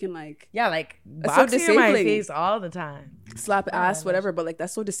back, I'm thinking like yeah, like That's so boxing in my disabling. face all the time. slap ass, whatever. But like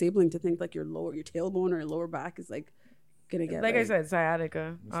that's so disabling to think like your tailbone or your lower back is like gonna get Like I said,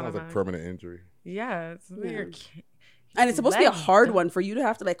 sciatica. It sounds like permanent injury. Yeah, it's like Yeah. you're and it's supposed to be a legs. hard one for you to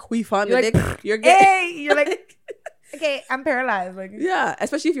have to like queef on You're the like, dick. You're getting hey, you're like, okay, I'm paralyzed. Like, yeah,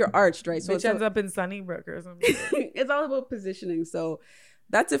 especially if you're arched, right? So bitch it's, ends up in Sunnybrook or something. it's all about positioning. So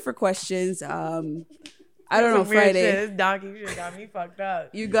that's it for questions. I don't know, Some weird Friday. shit. This donkey shit got me fucked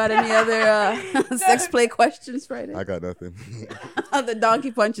up. You got any other sex play questions, Friday? I got nothing. The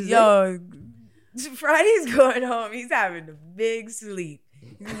donkey punches. Yo, Friday's going home. He's having a big sleep.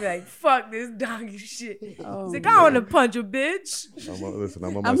 He's like, fuck this donkey shit. Oh, He's like, I want to punch a bitch. I'm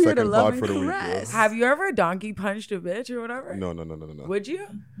on my I'm here to second love pod and for the week. caress. Yo. Have you ever donkey punched a bitch or whatever? No. Would you?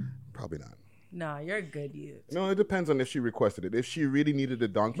 Probably not. Nah, you're a good youth. No, it depends on if she requested it. If she really needed a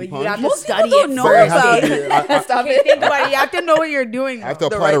donkey But you punch, have to Most study people don't it know first. about Okay, it. Stop Okay, it. think about it. You have to know what you're doing. I have to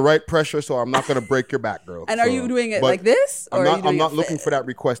though. apply the right pressure, so I'm not gonna break your back, girl. And are So- you doing it but like this? Or I'm are you not. doing I'm not it looking for that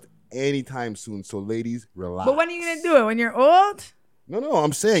request anytime soon. So, ladies, relax. But when are you gonna do it? When you're old? No,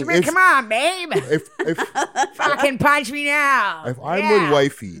 I'm saying I mean, come on, babe. if Fucking punch me now. if I'm Yeah. with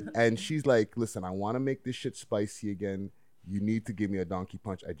wifey and she's like, listen, I want to make this shit spicy again. You need to give me a donkey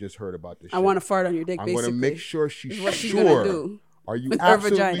punch. I just heard about this. I shit. want to fart on your dick, I'm basically. going to make sure she's is what she's sure. gonna do Are you with her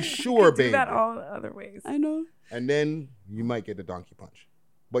absolutely vagina. sure, do babe? that all other ways. I know. And then you might get the donkey punch.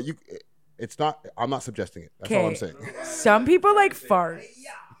 But it's not. I'm not suggesting it. That's all I'm saying. Some people like fart.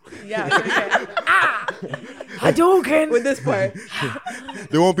 Yeah. Okay. Hadouken. With this part.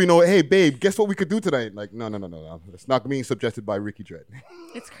 There won't be no. Hey, babe, guess what we could do tonight? Like, no. It's not being suggested by Ricky Dredd.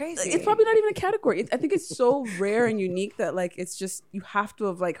 It's crazy. It's probably not even a category. I think it's so rare and unique that like it's just you have to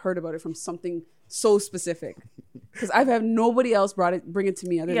have like heard about it from something so specific. Because I've had nobody else bring it to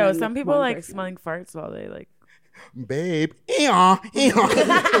me other than some people one like person. smelling farts while they like. Babe, Yo,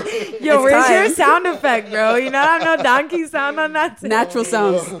 where's time. your sound effect, bro? You not have no donkey sound on that? Too? Natural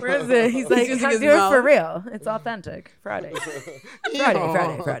sounds. Where is it? He's like, using do his it mouth. for real. It's authentic. Friday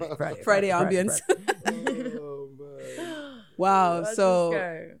ambience. Wow. That's So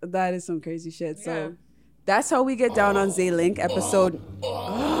okay. that is some crazy shit. So Yeah. that's how we get down on Zaylink episode.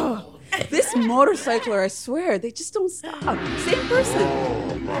 This motorcycler, I swear, they just don't stop. Same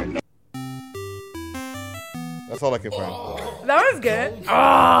person. That's all I can find. That was good.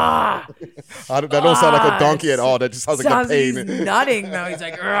 Ah, That don't sound like a donkey at all. That just sounds like a he's pain. nutting though. He's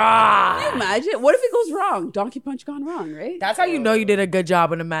like, ah. Can you imagine? What if it goes wrong? Donkey punch gone wrong, right? That's how you know you did a good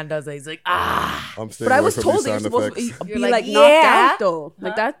job when a man does that. He's like, ah. I'm staying But I away was from told these that you're sound supposed to effects. be You're like like, knocked yeah. out though.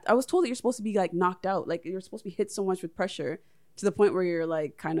 Like that. I was told that you're supposed to be like knocked out. Like you're supposed to be hit so much with pressure to the point where you're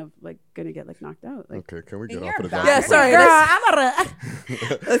like kind of like gonna get like knocked out. Like, Okay, can we get You're off of the bad. donkey? yeah, sorry. Girl,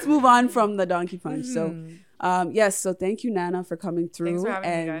 Let's, let's move on from the donkey punch. So, yes. So thank you, Nana, for coming through Thanks for having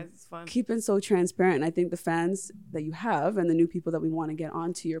me, and guys. It's fun. keeping so transparent. And I think the fans that you have and the new people that we want to get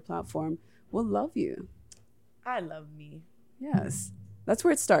onto your platform will love you. I love me. Yes. That's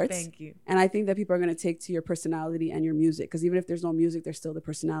where it starts. Thank you. And I think that people are going to take to your personality and your music. Because even if there's no music, there's still the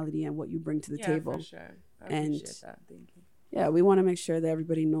personality and what you bring to the table. For sure. I And- appreciate that. Thank you. Yeah, we want to make sure that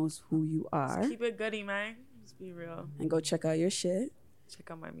everybody knows who you are. Just keep it goody, man. Just be real. And go check out your shit. Check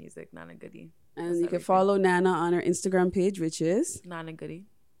out my music, Nana Goody. And That's you can everything. follow Nana on her Instagram page, which is Nana Goody.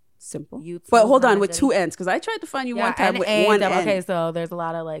 simple. Youthful But hold on, Nana with Goody. two N's. Because I tried to find you one time with NA one double- N. Okay, so there's a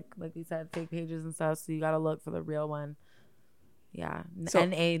lot of like we said, fake pages and stuff. So you gotta look for the real one. Yeah, So-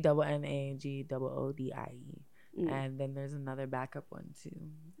 NANNAGOODIE, Mm. and then there's another backup one too,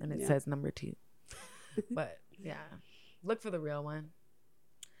 and it Yeah. says number 2. But yeah, look for the real one.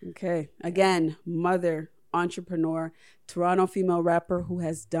 Okay. Again, mother, entrepreneur, Toronto female rapper who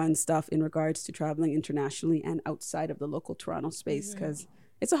has done stuff in regards to traveling internationally and outside of the local Toronto space because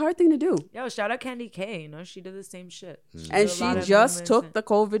it's a hard thing to do. Yo, shout out Candy K. You know, she did the same shit. And did a she lot of just movements took and- the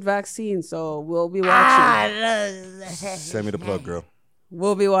COVID vaccine, so we'll be watching. Send me the plug, girl.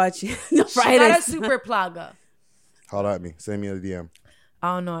 We'll be watching. No, She got a Fridays. super plugger. Holla at me. Send me a DM.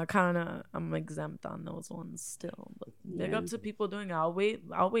 I don't know. I'm exempt on those ones still. But big up to people doing it. I'll wait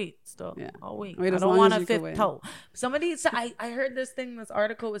still. Yeah. I'll wait. Wait I as don't long want as a you can fifth wait. toe. Somebody said, I heard this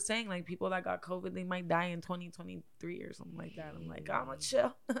article was saying like people that got COVID, they might die in 2023 or something like that. I'm like, I'm gonna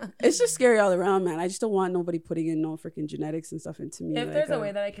chill. It's just scary all around, man. I just don't want nobody putting in no freaking genetics and stuff into me. If like, there's a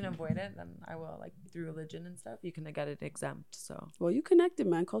way that I can avoid it, then I will. Like through religion and stuff, you can get it exempt. So well, you connected,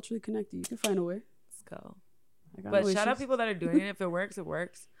 man. Culturally connected. You can find a way. let's go. I got But no shout out issues. people that are doing it. If it works, it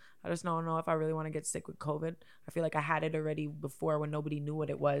works. I just don't know if I really want to get sick with COVID. I feel like I had it already before when nobody knew what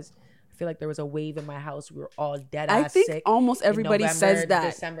it was. I feel like there was a wave in my house. We were all dead I ass think sick. almost in everybody November, says that.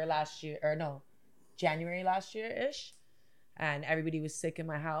 December last year, or no, January last year ish. And everybody was sick in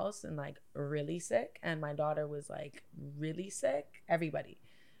my house and like really sick. And my daughter was like really sick. Everybody.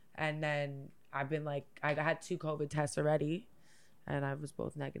 And then I've been like, I had 2 COVID tests already. And I was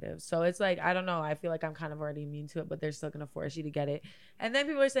both negative. So it's like, I don't know. I feel like I'm kind of already immune to it, but they're still going to force you to get it. And then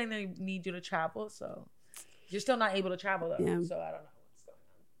people are saying they need you to travel. So you're still not able to travel, though. Yeah. So I don't know what's going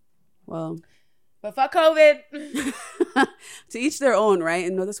on. Well, But fuck COVID. to each their own, right?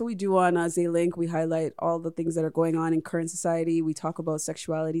 And that's what we do on Z-Link. We highlight all the things that are going on in current society. We talk about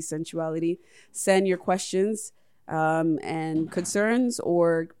sexuality, sensuality. Send your questions and concerns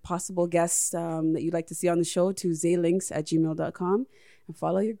or possible guests that you'd like to see on the show to zlinks@gmail.com. And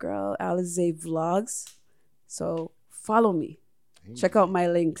follow your girl, Alize Vlogs. So follow me. Check out my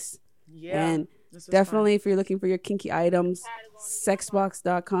links. Yeah. And This was definitely, if you're looking for your kinky items,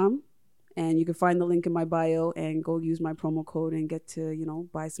 sexbox.com. And you can find the link in my bio and go use my promo code and get to,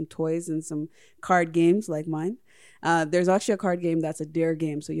 buy some toys and some card games like mine. There's actually a card game that's a dare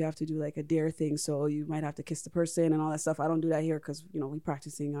game. So you have to do like a dare thing. So you might have to kiss the person and all that stuff. I don't do that here because, we're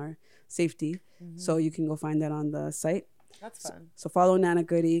practicing our safety. So you can go find that on the site. That's fun. So follow Nana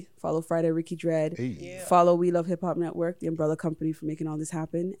Goody, follow Friday Ricky Dread, Hey. follow We Love Hip Hop Network, the umbrella company for making all this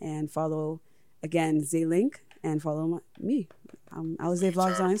happen, and follow, again, Z-Link, and follow me. Alize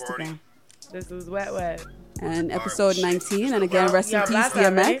Vlogs on Instagram. This was wet. And episode 19, and again, rest in Yeah, peace, blast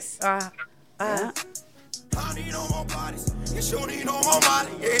that, DMX. right? Yeah. I need no more bodies. Yes, you need no more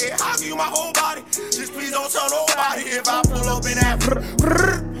money. Yeah, I'll give you my whole body. Just please don't tell nobody if I pull up in that.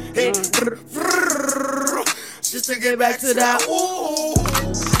 Just to get back to that. Ooh.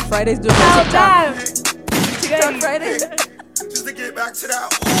 Friday's doing my Time. TikTok Friday. Just to get back to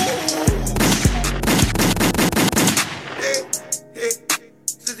that. Ooh. Yeah.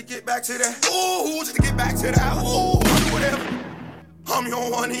 Just to get back to that. Ooh, just to get back to that. Ooh, I'll do whatever. I'm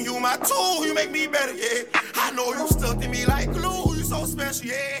your one and you my two. You make me better, yeah. I know you stuck to me like glue. You so special,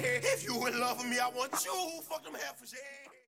 yeah. If you in love with me, I want you. Fuck them heifers, yeah.